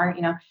in 1 hour,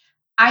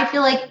 I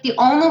feel like the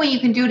only way you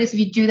can do it is if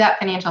you do that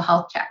financial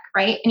health check,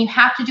 right? And you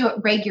have to do it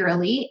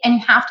regularly, and you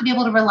have to be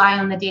able to rely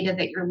on the data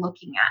that you're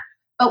looking at.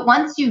 But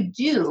once you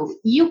do,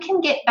 you can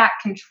get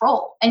back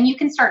control and you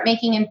can start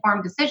making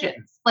informed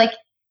decisions. Like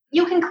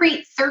you can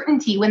create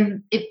certainty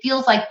when it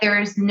feels like there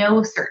is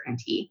no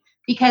certainty,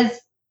 because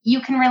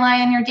you can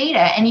rely on your data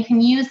and you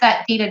can use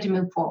that data to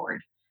move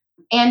forward.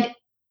 And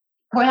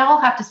we all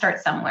have to start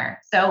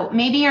somewhere. So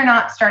maybe you're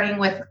not starting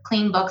with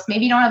clean books.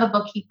 Maybe you don't have a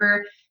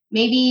bookkeeper.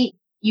 Maybe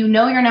you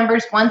know your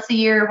numbers once a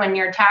year when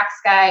your tax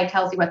guy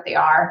tells you what they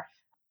are.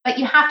 But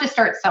you have to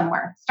start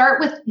somewhere.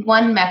 Start with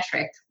one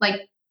metric.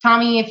 Like,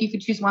 Tommy, if you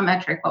could choose one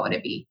metric, what would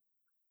it be?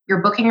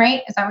 Your booking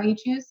rate? Is that what you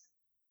choose?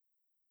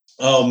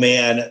 Oh,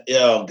 man.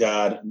 Oh,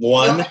 God.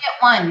 One? You only get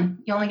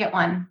one. You only get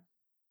one.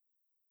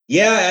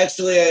 Yeah,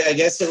 actually, I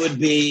guess it would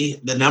be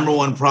the number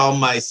one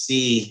problem I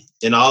see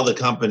in all the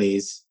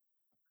companies.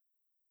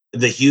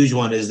 The huge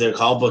one is their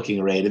call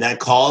booking rate. And that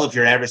call, if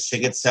your average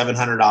ticket's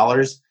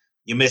 $700,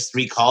 you missed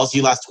 3 calls,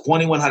 you lost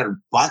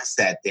 $2,100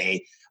 that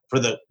day for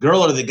the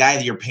girl or the guy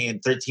that you're paying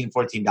 $13,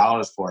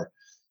 $14 for.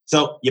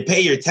 So you pay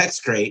your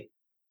text rate,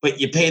 but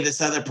you pay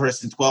this other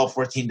person $12,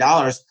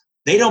 $14.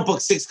 They don't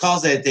book 6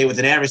 calls that day with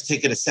an average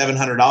ticket of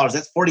 $700.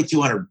 That's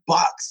 $4,200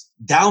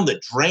 down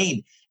the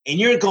drain. And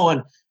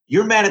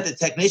you're mad at the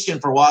technician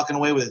for walking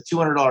away with a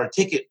 $200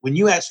 ticket when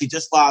you actually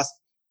just lost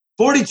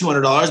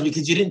 $4,200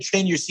 because you didn't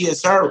train your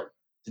CSR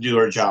to do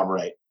her job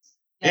right.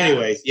 Yeah.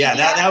 Anyways,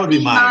 that would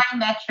be mine. My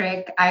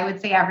metric, I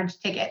would say average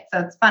ticket. So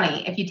it's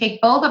funny. If you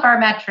take both of our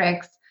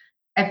metrics,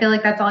 I feel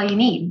like that's all you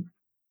need.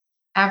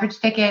 Average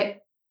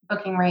ticket,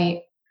 booking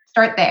rate,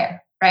 start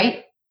there,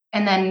 right?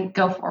 And then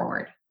go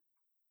forward.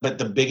 But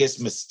the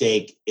biggest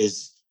mistake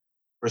is,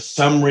 for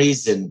some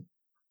reason,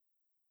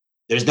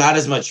 there's not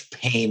as much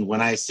pain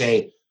when I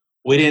say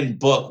we didn't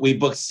book, we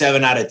booked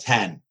 7 out of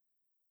 10.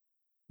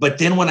 But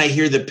then when I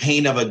hear the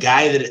pain of a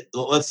guy that,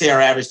 let's say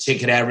our average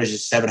ticket average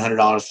is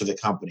 $700 for the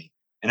company,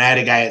 and I had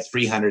a guy at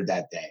 $300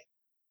 that day,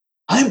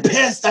 I'm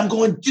pissed. I'm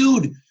going,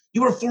 dude,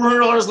 you were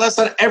 $400 less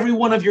on every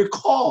one of your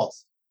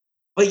calls.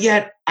 But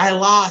yet I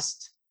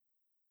lost,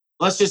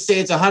 let's just say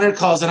it's 100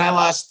 calls and I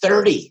lost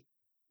 30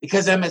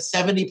 because I'm at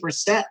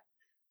 70%.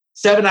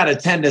 7 out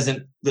of 10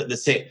 doesn't the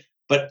same.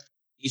 But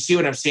you see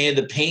what I'm saying?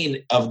 The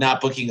pain of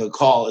not booking a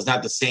call is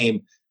not the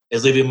same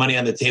as leaving money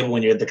on the table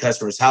when you're at the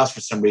customer's house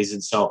for some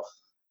reason. So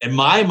in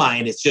my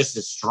mind, it's just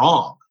as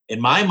strong. In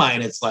my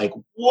mind, it's like,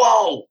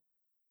 whoa,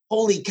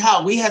 holy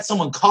cow. We had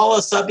someone call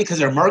us up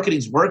because our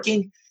marketing's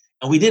working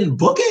and we didn't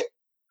book it.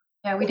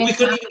 Yeah, we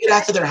couldn't even get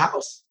out to their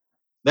house.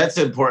 That's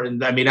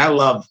important. I mean, I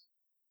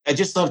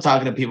just love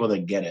talking to people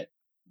that get it.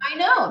 I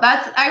know.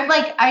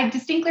 I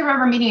distinctly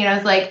remember meeting you and I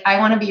was like, I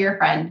want to be your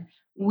friend.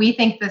 We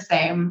think the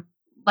same.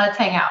 Let's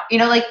hang out.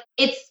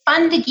 It's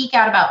fun to geek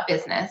out about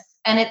business,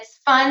 and it's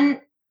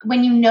fun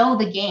when you know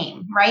the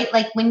game, right?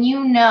 Like when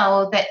you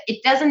know that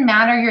it doesn't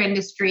matter your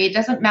industry, it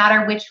doesn't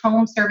matter which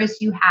home service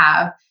you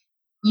have,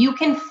 you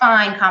can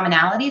find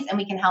commonalities and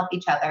we can help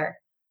each other.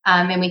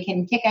 And we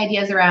can kick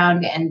ideas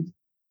around and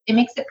it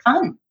makes it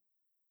fun.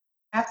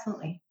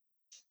 Absolutely.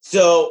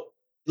 So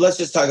let's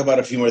just talk about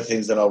a few more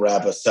things, then I'll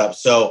wrap us up.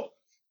 So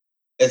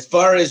as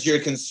far as you're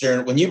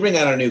concerned, when you bring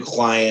on a new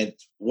client,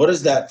 what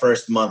does that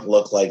first month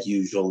look like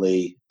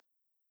usually?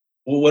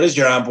 What is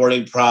your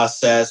onboarding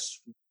process?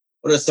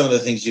 What are some of the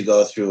things you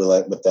go through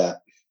with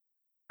that?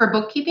 For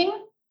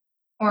bookkeeping?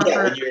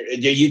 Are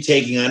you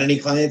taking on any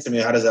clients? I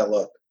mean, how does that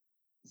look?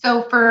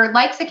 So for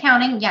Likes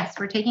Accounting, yes,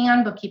 we're taking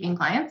on bookkeeping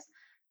clients.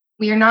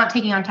 We are not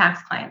taking on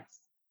tax clients.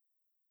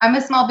 I'm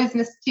a small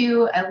business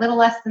too, a little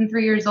less than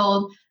 3 years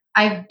old.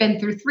 I've been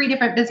through 3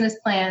 different business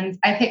plans.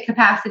 I've hit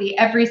capacity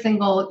every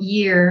single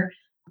year.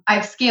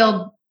 I've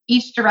scaled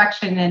each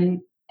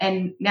direction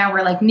and now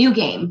we're like new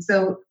game.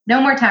 So no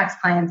more tax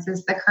clients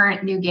is the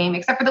current new game,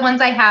 except for the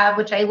ones I have,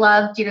 which I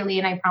love dearly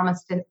and I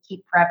promise to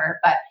keep forever.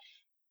 But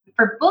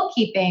for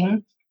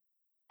bookkeeping,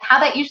 how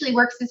that usually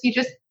works is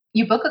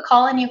you book a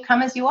call and you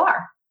come as you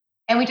are.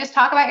 And we just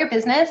talk about your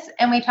business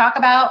and we talk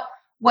about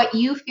what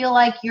you feel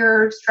like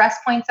your stress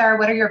points are,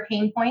 what are your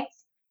pain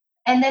points.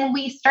 And then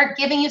we start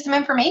giving you some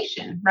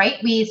information,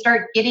 right? We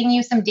start getting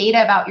you some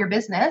data about your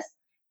business.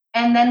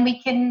 And then we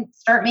can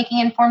start making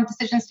informed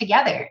decisions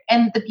together.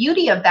 And the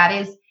beauty of that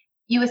is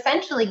you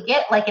essentially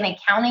get like an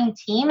accounting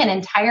team, an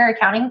entire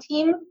accounting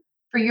team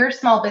for your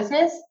small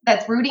business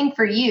that's rooting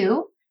for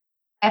you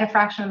at a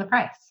fraction of the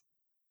price.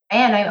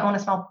 And I own a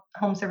small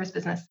home service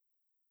business.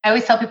 I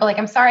always tell people, like,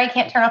 I'm sorry I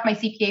can't turn off my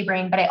CPA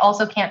brain, but I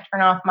also can't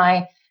turn off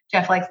my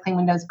Jeff Likes Clean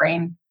Windows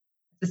brain.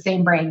 It's the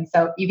same brain.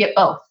 So you get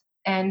both.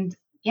 And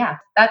yeah,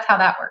 that's how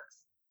that works.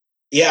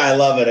 Yeah, I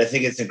love it. I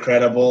think it's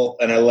incredible.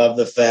 And I love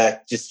the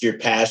fact just you're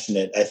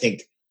passionate. I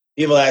think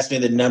people ask me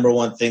the number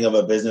one thing of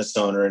a business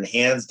owner, and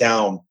hands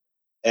down,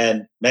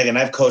 and Meaghan,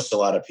 I've coached a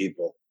lot of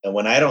people. And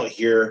when I don't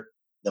hear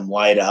them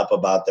light up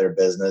about their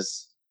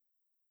business,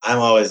 I'm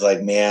always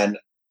like, man,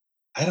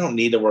 I don't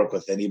need to work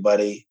with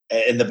anybody.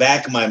 In the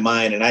back of my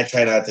mind, and I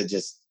try not to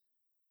just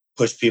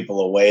push people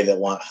away that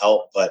want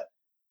help. But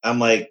I'm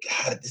like,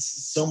 God, this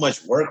is so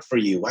much work for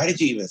you. Why did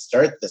you even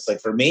start this?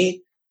 Like for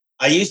me,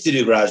 I used to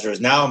do garage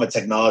doors. Now I'm a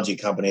technology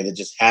company that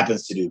just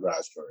happens to do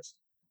garage doors.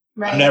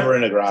 Right. I'm never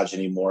in a garage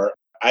anymore.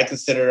 I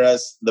consider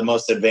us the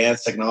most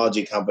advanced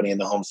technology company in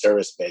the home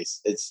service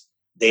space. It's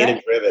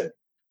data driven. Right.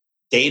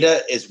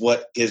 Data is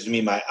what gives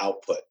me my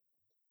output.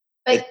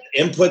 It's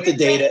input the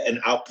data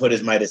and output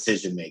is my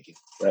decision making,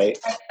 right?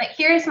 But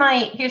here's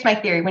my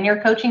theory. When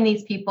you're coaching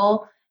these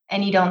people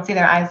and you don't see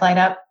their eyes light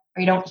up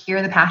or you don't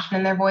hear the passion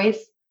in their voice,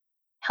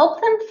 help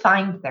them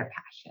find their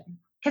passion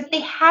because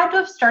they had to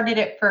have started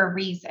it for a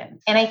reason.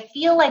 And I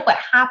feel like what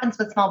happens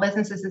with small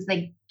businesses is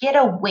they get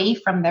away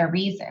from their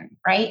reason,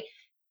 right?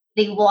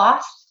 They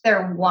lost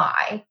their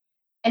why.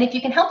 And if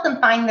you can help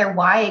them find their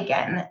why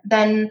again,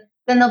 then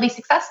they'll be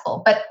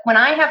successful. But when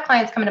I have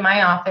clients come into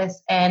my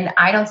office and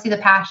I don't see the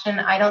passion,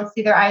 I don't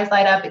see their eyes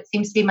light up, it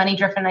seems to be money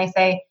driven, I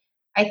say,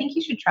 I think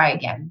you should try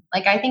again.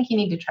 Like, I think you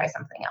need to try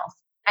something else.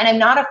 And I'm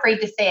not afraid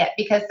to say it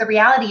because the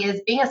reality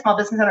is being a small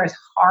business owner is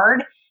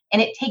hard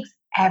and it takes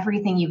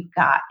everything you've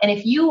got. And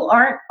if you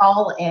aren't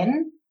all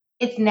in,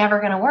 it's never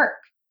going to work.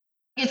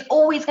 It's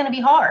always going to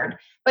be hard.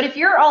 But if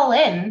you're all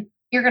in,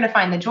 you're going to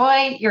find the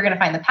joy, you're going to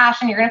find the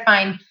passion, you're going to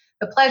find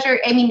the pleasure.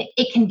 I mean,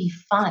 it can be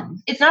fun.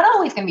 It's not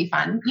always going to be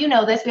fun. You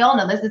know this. We all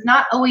know this. It's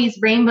not always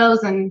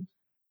rainbows and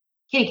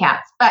kitty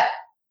cats, but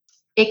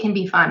it can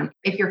be fun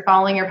if you're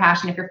following your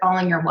passion, if you're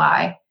following your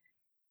why,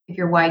 if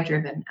you're why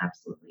driven.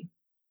 Absolutely.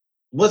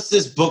 What's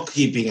this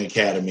Bookkeeping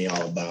Academy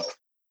all about?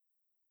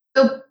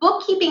 The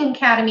Bookkeeping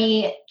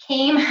Academy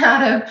came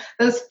out of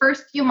those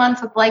first few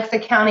months with Likes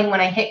accounting when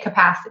I hit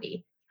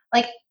capacity.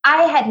 Like,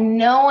 I had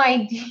no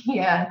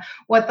idea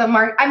what the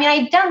market, I mean,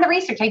 I'd done the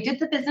research. I did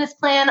the business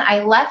plan.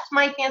 I left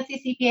my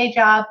fancy CPA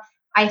job.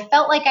 I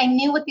felt like I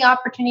knew what the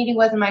opportunity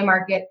was in my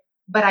market,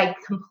 but I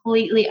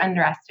completely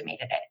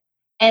underestimated it.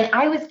 And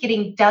I was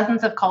getting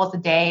dozens of calls a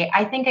day.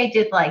 I think I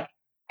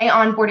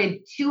onboarded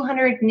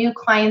 200 new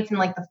clients in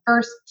like the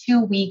first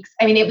 2 weeks.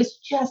 I mean, it was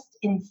just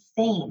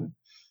insane.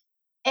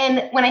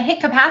 And when I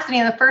hit capacity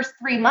in the first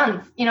 3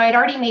 months, I'd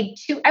already made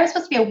I was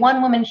supposed to be a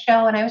one-woman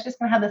show and I was just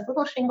going to have this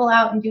little shingle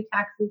out and do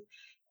taxes.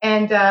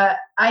 And I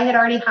had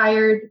already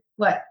hired,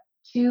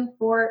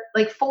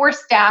 4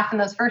 staff in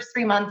those first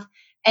 3 months.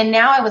 And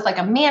now I was like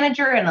a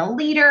manager and a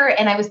leader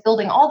and I was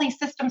building all these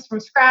systems from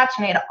scratch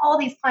and I had all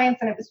these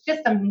clients and it was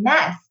just a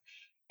mess.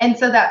 And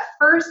so that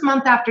first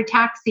month after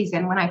tax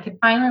season, when I could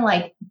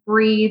finally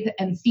breathe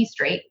and see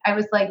straight, I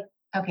was like,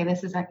 okay,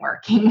 this isn't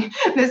working.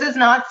 This is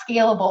not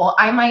scalable.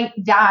 I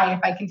might die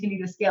if I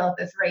continue to scale at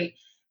this rate.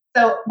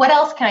 So what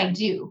else can I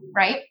do,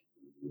 right?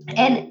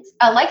 And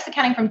Likes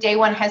Accounting from day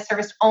one has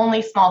serviced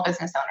only small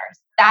business owners.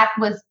 That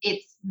was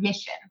its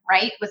mission,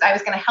 right? I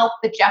was going to help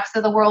the Jeffs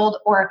of the world,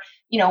 or,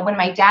 when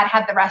my dad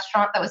had the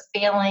restaurant that was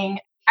failing,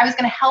 I was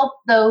going to help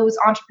those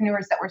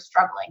entrepreneurs that were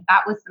struggling.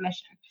 That was the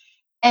mission.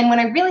 And when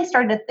I really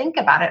started to think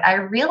about it, I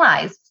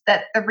realized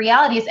that the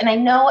reality is, and I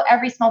know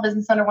every small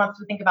business owner wants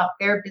to think about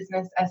their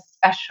business as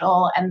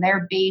special and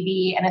their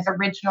baby and as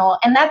original.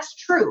 And that's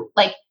true.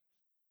 Like,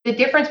 the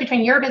difference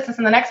between your business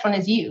and the next one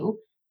is you.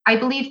 I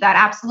believe that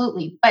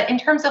absolutely. But in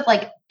terms of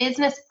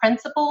business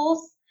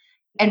principles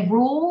and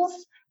rules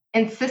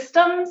and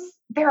systems,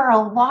 there are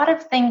a lot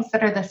of things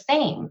that are the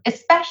same,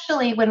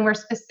 especially when we're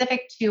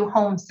specific to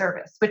home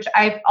service, which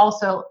I've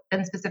also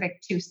been specific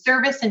to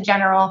service in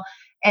general,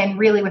 and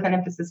really with an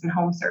emphasis in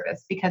home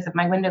service because of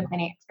my window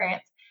cleaning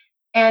experience.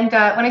 And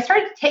when I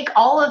started to take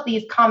all of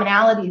these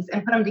commonalities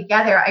and put them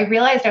together, I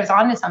realized I was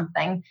onto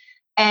something.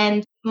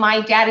 And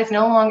my dad he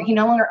no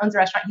longer owns a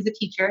restaurant. He's a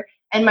teacher.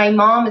 And my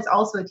mom is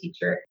also a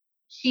teacher.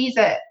 She's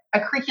a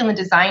curriculum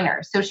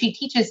designer. So she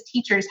teaches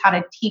teachers how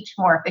to teach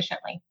more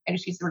efficiently. I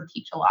just use the word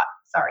teach a lot.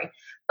 Sorry.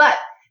 But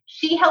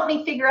she helped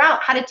me figure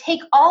out how to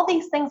take all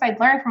these things I'd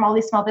learned from all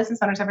these small business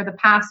owners over the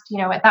past,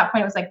 at that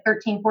point, it was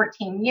 13,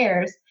 14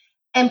 years,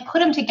 and put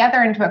them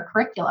together into a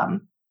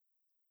curriculum.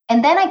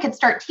 And then I could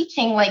start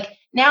teaching,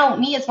 now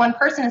me as one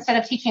person, instead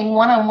of teaching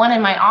one-on-one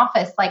in my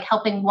office,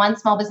 helping one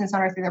small business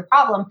owner through their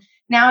problem,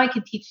 now I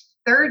could teach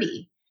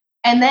 30.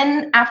 And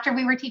then after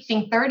we were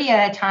teaching 30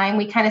 at a time,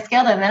 we kind of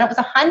scaled it. And then it was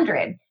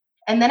 100.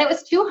 And then it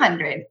was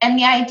 200. And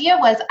the idea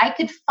was I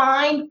could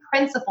find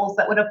principles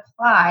that would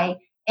apply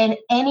in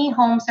any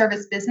home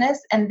service business,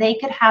 and they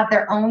could have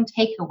their own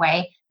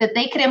takeaway that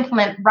they could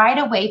implement right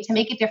away to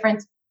make a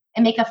difference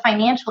and make a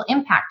financial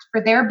impact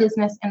for their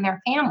business and their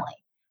family.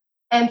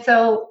 And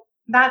so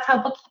that's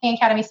how Bookkeeping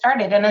Academy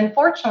started. And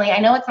unfortunately, I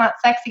know it's not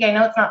sexy, I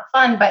know it's not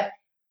fun, but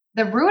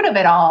the root of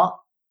it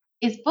all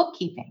is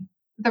bookkeeping.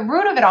 The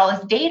root of it all is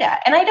data.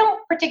 And I don't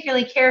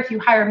particularly care if you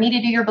hire me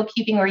to do your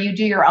bookkeeping or you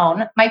do your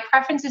own. My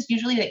preference is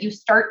usually that you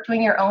start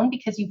doing your own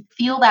because you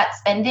feel that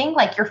spending,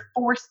 you're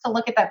forced to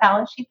look at that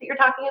balance sheet that you're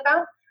talking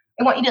about.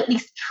 I want you to at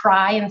least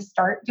try and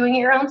start doing it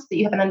your own so that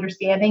you have an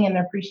understanding and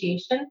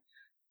appreciation.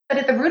 But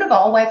at the root of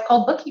all, why it's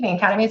called Bookkeeping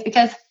Academy is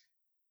because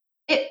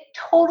it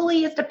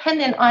totally is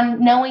dependent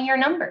on knowing your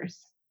numbers,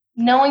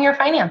 knowing your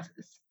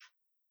finances.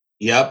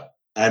 Yep.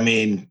 I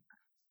mean,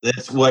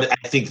 that's what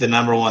I think the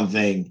number one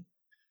thing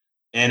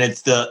And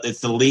it's the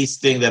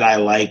least thing that I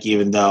like,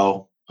 even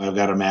though I've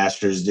got a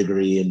master's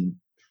degree in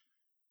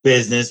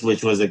business,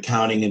 which was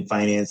accounting and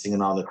financing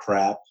and all the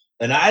crap.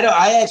 And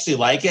I actually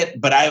like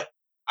it, but I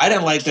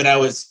didn't like that I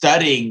was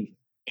studying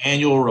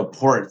annual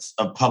reports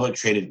of public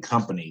traded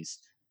companies.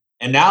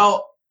 And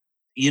now,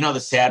 the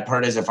sad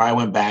part is if I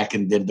went back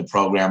and did the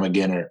program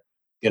again or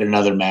get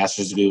another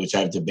master's degree, which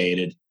I've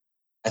debated,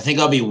 I think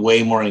I'll be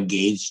way more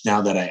engaged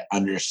now that I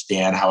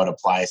understand how it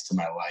applies to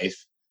my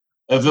life.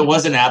 If it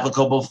wasn't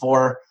applicable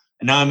before,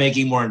 and now I'm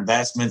making more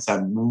investments,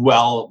 I'm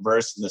well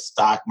versed in the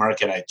stock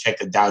market. I check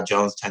the Dow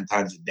Jones 10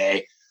 times a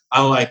day.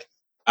 I'm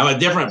a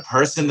different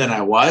person than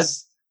I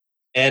was.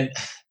 And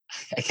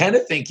I kind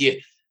of think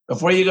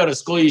before you go to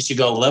school, you should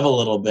go live a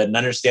little bit and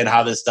understand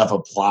how this stuff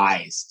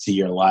applies to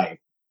your life.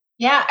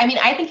 Yeah. I mean,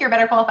 I think you're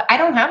better qualified. I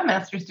don't have a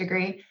master's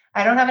degree.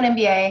 I don't have an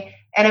MBA.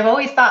 And I've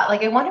always thought,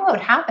 I wonder what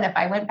would happen if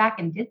I went back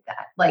and did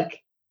that.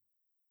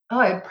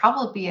 It'd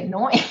probably be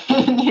annoying,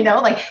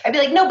 I'd be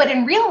like, no, but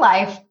in real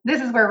life,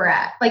 this is where we're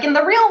at. In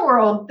the real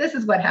world, this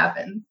is what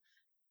happens.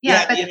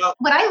 Yeah. But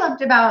what I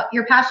loved about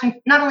your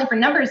passion, not only for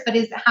numbers, but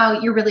is how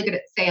you're really good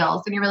at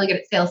sales and you're really good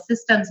at sales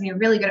systems and you're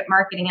really good at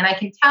marketing. And I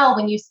can tell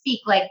when you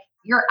speak,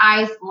 your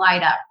eyes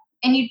light up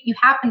and you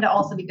happen to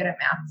also be good at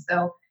math.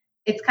 So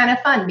it's kind of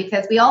fun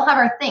because we all have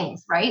our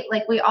things, right?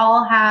 We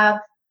all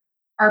have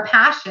our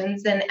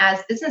passions. And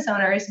as business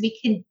owners, we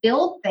can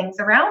build things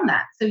around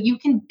that. So you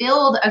can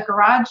build a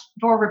garage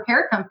door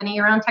repair company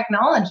around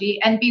technology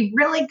and be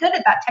really good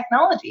at that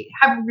technology,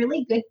 have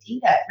really good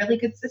data, really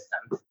good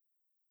systems.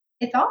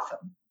 It's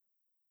awesome.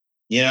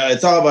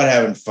 It's all about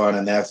having fun,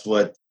 and that's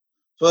what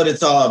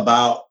it's all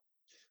about.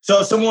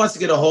 So if someone wants to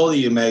get a hold of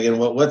you, Meaghan,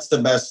 what's the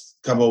best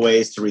couple of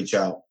ways to reach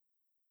out?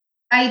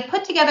 I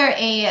put together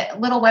a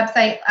little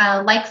website,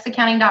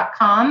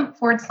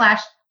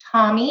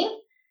 likesaccounting.com/Tommy.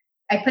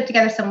 I put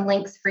together some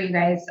links for you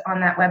guys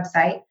on that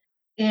website.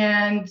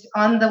 And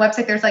on the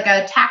website, there's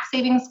a tax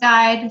savings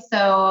guide.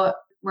 So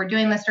we're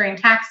doing this during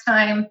tax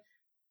time.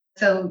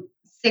 So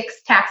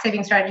 6 tax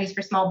saving strategies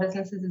for small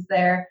businesses is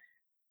there.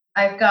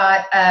 I've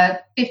got a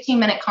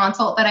 15-minute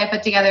consult that I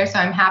put together. So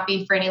I'm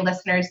happy for any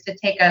listeners to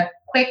take a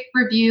quick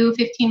review,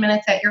 15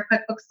 minutes at your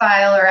QuickBooks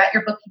file or at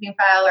your bookkeeping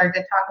file or to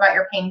talk about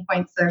your pain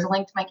points. So there's a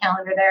link to my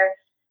calendar there.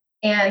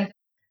 And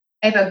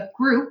I have a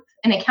group,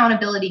 an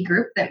accountability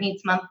group that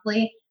meets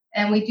monthly.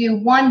 And we do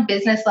one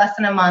business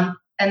lesson a month.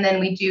 And then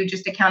we do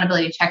just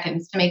accountability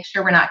check-ins to make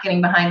sure we're not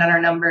getting behind on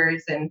our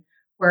numbers. And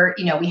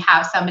we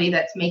have somebody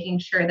that's making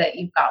sure that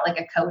you've got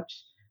a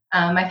coach.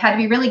 I've had to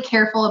be really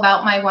careful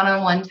about my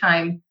one-on-one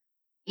time.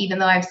 Even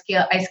though I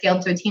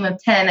scaled to a team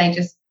of 10, I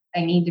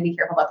need to be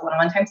careful about the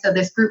one-on-one time. So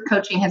this group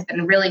coaching has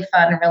been really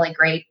fun and really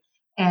great.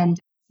 And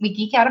we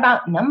geek out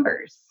about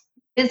numbers,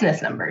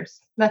 business numbers.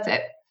 That's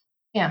it.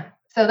 Yeah.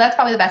 So that's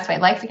probably the best way.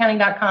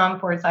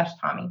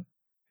 likesaccounting.com/Tommy.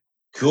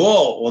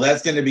 Cool. Well,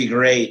 that's going to be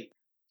great.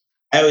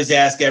 I always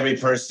ask every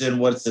person,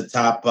 what's the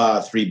top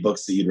 3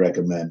 books that you'd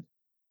recommend?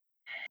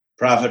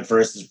 Profit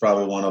First is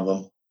probably one of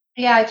them.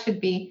 Yeah, it should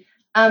be.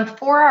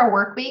 4-Hour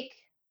Workweek.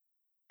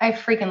 I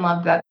freaking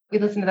loved that. We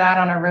listened to that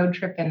on a road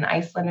trip in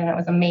Iceland and it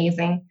was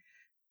amazing.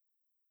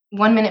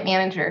 1 Minute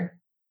Manager.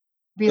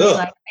 Really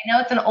I know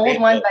it's an old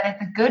one, but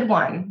it's a good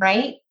one,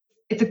 right?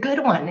 It's a good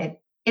one.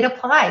 It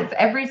applies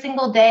every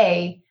single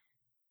day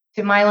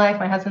to my life,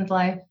 my husband's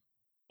life.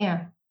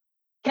 Yeah.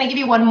 Can I give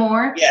you one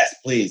more? Yes,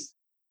 please.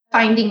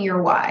 Finding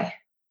Your Why.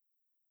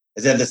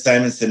 Is that the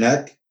Simon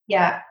Sinek?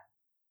 Yeah.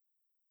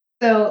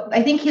 So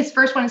I think his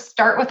first one is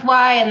Start with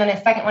Why, and then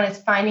his second one is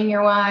Finding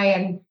Your Why.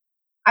 And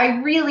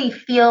I really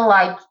feel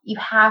like you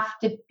have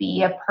to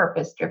be a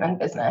purpose-driven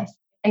business.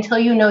 Until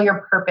you know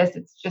your purpose,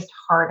 it's just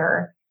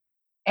harder.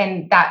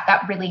 And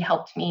that really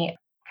helped me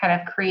kind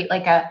of create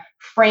a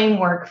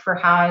framework for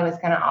how I was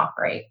going to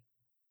operate.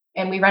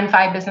 And we run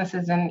 5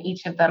 businesses and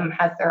each of them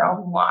has their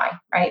own why,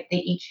 right? They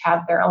each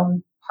have their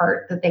own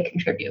part that they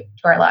contribute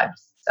to our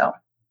lives. So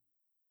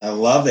I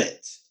love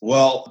it.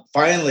 Well,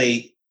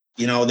 finally,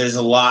 there's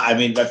a lot. I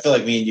mean, I feel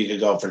like me and you could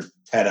go for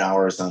 10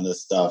 hours on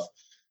this stuff.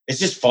 It's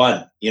just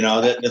fun.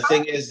 The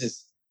thing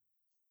is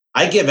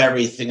I give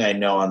everything I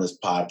know on this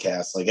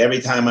podcast.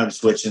 Every time I'm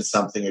switching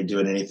something or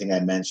doing anything, I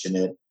mention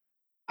it.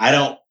 I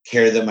don't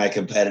care that my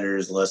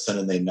competitors listen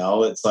and they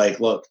know. It's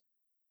look,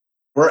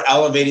 we're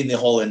elevating the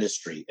whole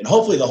industry and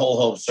hopefully the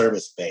whole home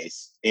service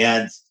space.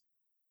 And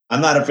I'm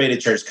not afraid to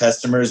charge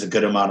customers a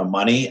good amount of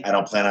money. I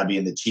don't plan on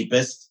being the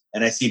cheapest.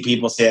 And I see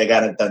people say I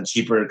got it done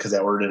cheaper because I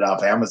ordered it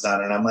off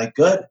Amazon. And I'm like,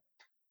 good.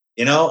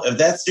 If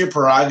that's your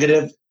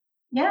prerogative.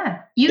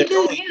 Yeah, you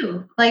do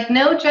you.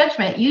 No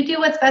judgment. You do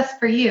what's best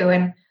for you.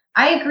 And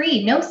I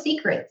agree. No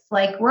secrets.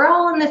 We're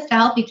all in this to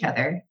help each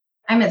other.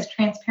 I'm as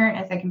transparent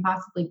as I can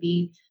possibly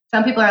be.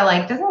 Some people are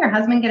like, doesn't your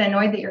husband get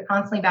annoyed that you're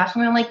constantly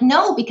bashing him? I'm like,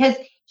 no, because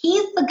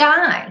he's the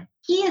guy.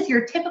 He is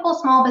your typical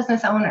small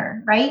business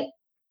owner, right?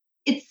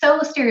 It's so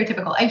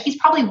stereotypical. He's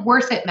probably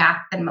worse at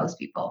math than most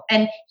people.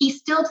 And he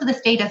still to this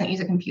day doesn't use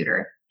a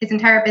computer. His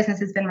entire business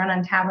has been run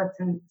on tablets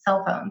and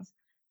cell phones.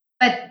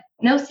 But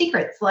no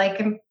secrets.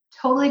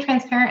 totally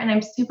transparent, and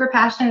I'm super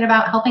passionate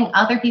about helping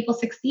other people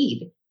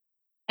succeed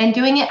and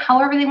doing it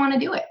however they want to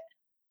do it.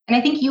 And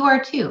I think you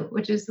are too,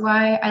 which is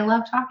why I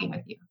love talking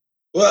with you.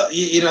 Well,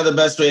 the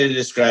best way to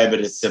describe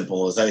it is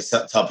simple. As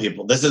I tell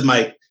people, this is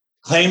my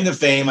claim to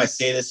fame. I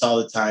say this all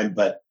the time,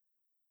 but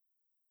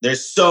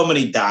there's so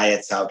many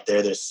diets out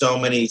there. There's so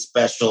many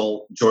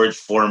special George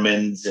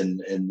Foremans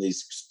and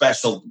these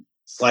special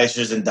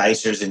slicers and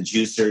dicers and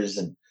juicers.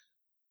 And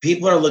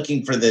people are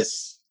looking for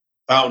this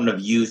fountain of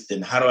youth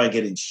and how do I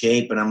get in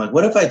shape? And I'm like,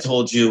 what if I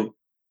told you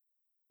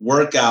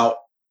work out,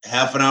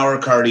 half an hour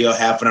cardio,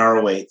 half an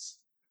hour weights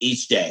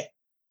each day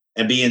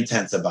and be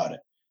intense about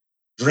it.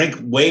 Drink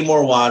way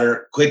more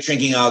water, quit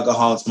drinking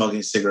alcohol and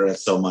smoking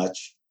cigarettes so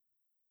much,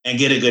 and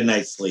get a good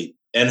night's sleep.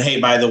 And hey,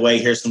 by the way,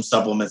 here's some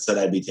supplements that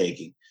I'd be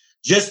taking.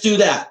 Just do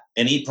that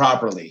and eat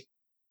properly,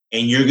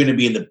 and you're going to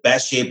be in the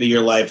best shape of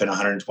your life in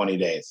 120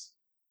 days.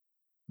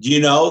 Do you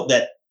know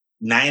that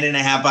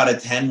 9.5 out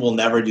of 10 will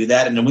never do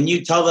that? And when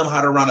you tell them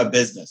how to run a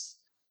business,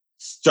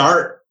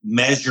 start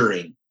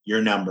measuring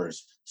your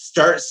numbers,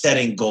 start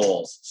setting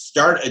goals,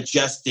 start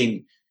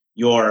adjusting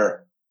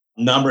your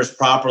numbers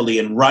properly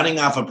and running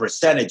off of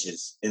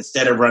percentages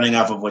instead of running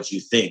off of what you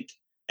think,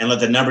 and let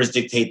the numbers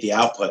dictate the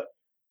output.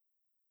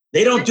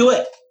 They don't do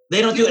it.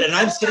 They don't do it. And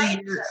I'm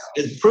sitting here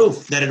as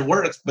proof that it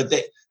works. But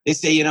they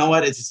say, you know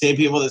what? It's the same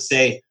people that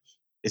say,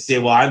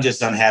 well, I'm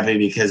just unhappy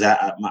because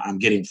I'm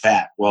getting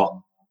fat.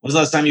 Well, when was the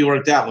last time you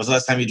worked out? When was the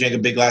last time you drank a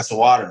big glass of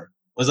water?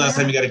 When was the last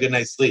time you got a good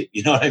night's sleep?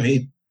 You know what I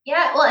mean?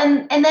 Yeah. Well,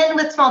 and then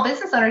with small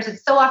business owners,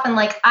 it's so often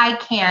like, I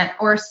can't,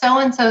 or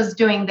so-and-so's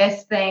doing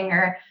this thing,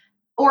 or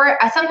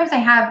sometimes I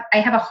have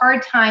a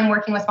hard time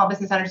working with small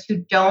business owners who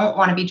don't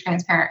want to be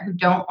transparent, who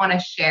don't want to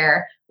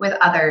share with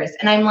others.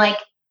 And I'm like,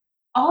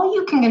 all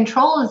you can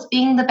control is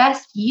being the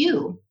best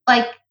you.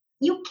 Like,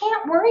 you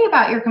can't worry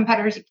about your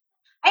competitors.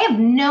 I have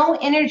no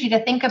energy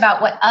to think about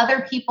what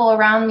other people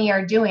around me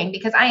are doing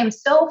because I am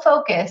so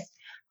focused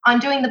on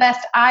doing the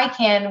best I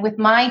can with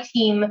my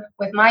team,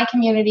 with my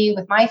community,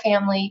 with my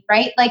family,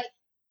 right? Like,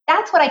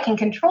 that's what I can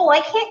control.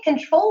 I can't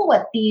control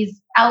what these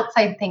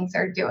outside things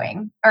are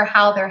doing or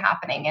how they're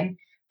happening. And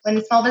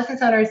when small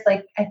business owners,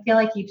 like, I feel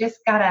like you just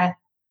gotta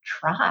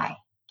try,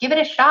 give it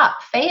a shot,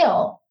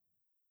 fail.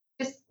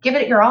 Just give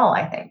it your all,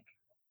 I think.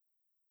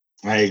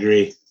 I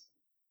agree.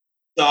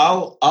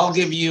 So I'll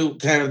give you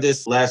kind of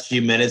this last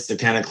few minutes to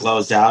kind of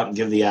close out and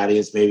give the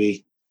audience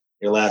maybe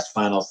your last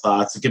final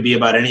thoughts. It could be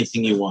about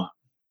anything you want.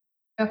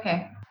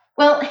 Okay.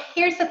 Well,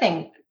 here's the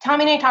thing.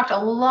 Tommy and I talked a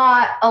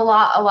lot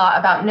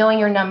about knowing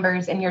your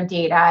numbers and your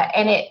data,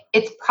 and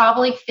it's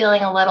probably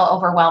feeling a little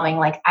overwhelming.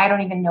 Like, I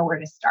don't even know where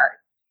to start.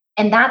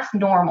 And that's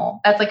normal.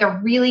 That's like a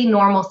really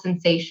normal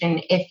sensation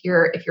if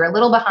you're a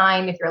little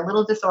behind, if you're a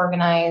little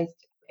disorganized,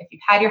 if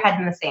you've had your head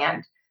in the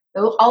sand.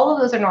 All of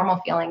those are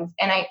normal feelings.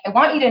 And I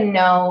want you to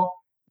know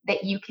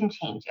that you can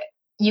change it.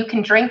 You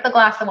can drink the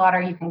glass of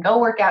water. You can go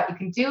work out. You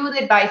can do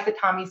the advice that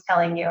Tommy's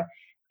telling you.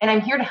 And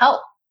I'm here to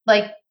help.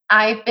 Like,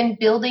 I've been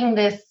building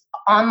this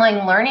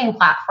online learning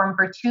platform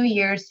for 2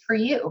 years for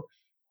you.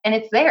 And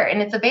it's there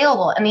and it's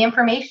available and the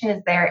information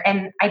is there.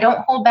 And I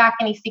don't hold back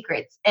any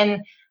secrets.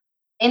 And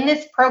in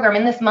this program,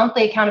 in this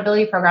monthly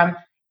accountability program,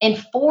 in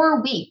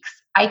 4 weeks,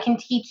 I can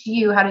teach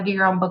you how to do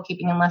your own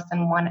bookkeeping in less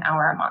than 1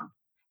 hour a month.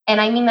 And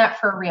I mean that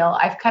for real.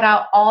 I've cut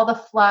out all the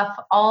fluff,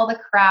 all the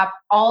crap,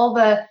 all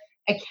the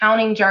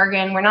accounting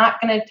jargon. We're not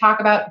going to talk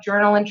about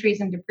journal entries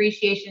and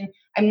depreciation.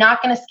 I'm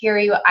not going to scare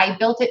you. I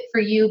built it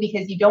for you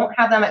because you don't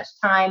have that much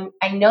time.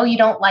 I know you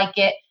don't like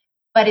it,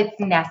 but it's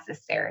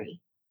necessary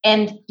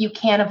and you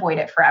can't avoid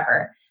it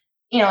forever.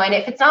 And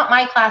if it's not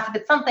my class, if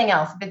it's something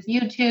else, if it's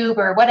YouTube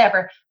or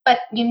whatever, but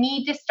you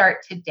need to start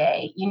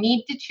today. You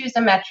need to choose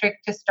a metric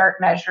to start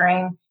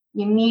measuring.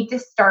 You need to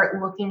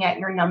start looking at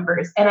your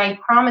numbers. And I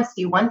promise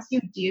you, once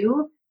you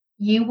do,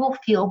 you will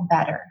feel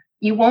better.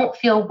 You won't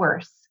feel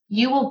worse.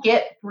 You will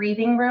get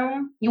breathing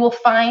room. You will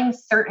find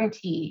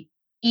certainty,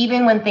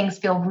 even when things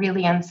feel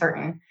really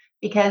uncertain,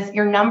 because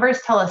your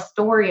numbers tell a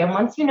story. And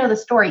once you know the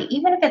story,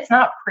 even if it's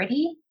not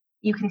pretty,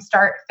 you can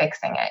start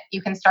fixing it.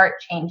 You can start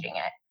changing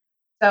it.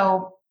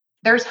 So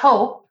there's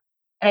hope,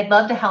 and I'd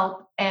love to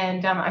help.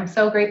 And I'm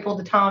so grateful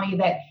to Tommy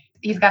that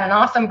he's got an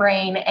awesome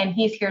brain and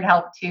he's here to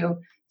help too.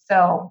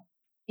 So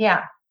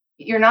yeah,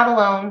 you're not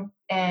alone,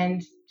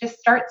 and just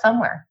start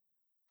somewhere.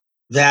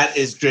 That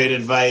is great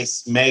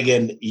advice.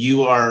 Meaghan,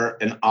 you are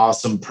an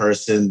awesome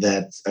person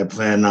that I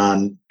plan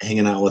on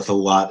hanging out with a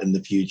lot in the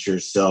future.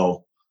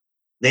 So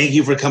thank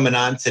you for coming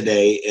on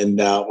today. And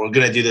we're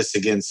going to do this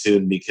again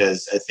soon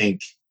because I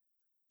think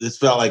this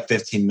felt like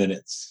 15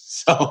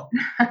 minutes. So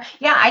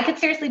yeah, I could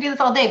seriously do this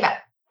all day. But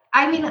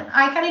I mean,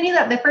 I kind of knew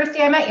that the first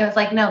day I met you. I was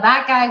like, no,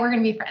 that guy, we're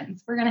going to be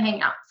friends. We're going to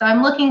hang out. So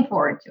I'm looking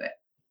forward to it.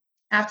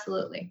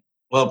 Absolutely.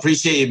 Well,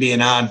 appreciate you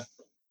being on.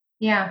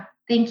 Yeah.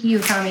 Thank you,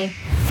 Tommy.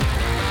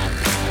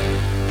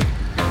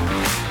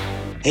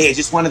 Hey, I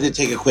just wanted to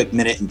take a quick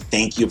minute and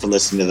thank you for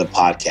listening to the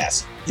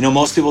podcast. You know,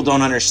 most people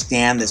don't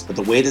understand this, but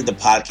the way that the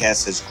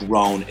podcast has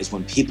grown is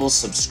when people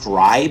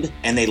subscribe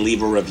and they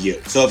leave a review.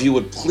 So if you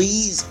would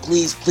please,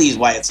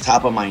 while it's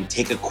top of mind,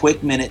 take a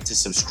quick minute to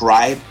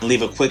subscribe and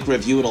leave a quick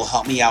review. It'll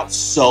help me out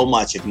so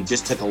much if you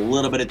just took a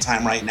little bit of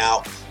time right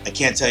now. I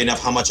can't tell you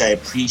enough how much I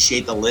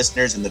appreciate the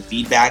listeners and the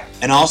feedback.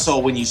 And also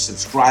when you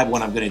subscribe,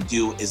 what I'm going to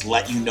do is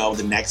let you know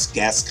the next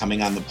guest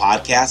coming on the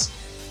podcast.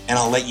 And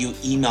I'll let you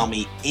email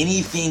me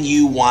anything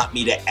you want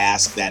me to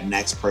ask that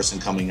next person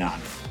coming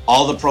on.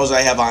 All the pros I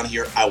have on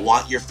here, I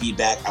want your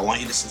feedback. I want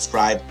you to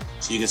subscribe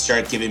so you can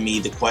start giving me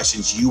the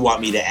questions you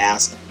want me to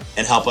ask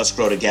and help us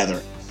grow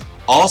together.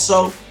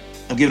 Also,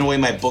 I'm giving away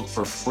my book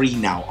for free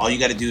now. All you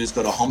got to do is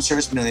go to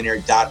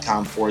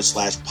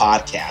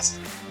homeservicemillionaire.com/podcast.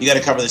 You got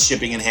to cover the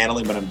shipping and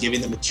handling, but I'm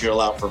giving the material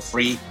out for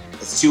free.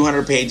 It's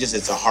 200 pages.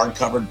 It's a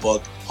hardcover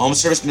book.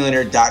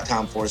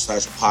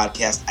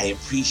 homeservicemillionaire.com/podcast. I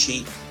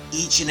appreciate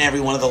each and every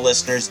one of the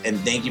listeners, and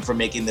thank you for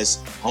making this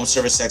Home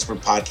Service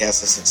Expert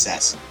podcast a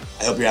success.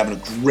 I hope you're having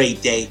a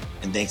great day,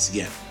 and thanks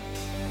again.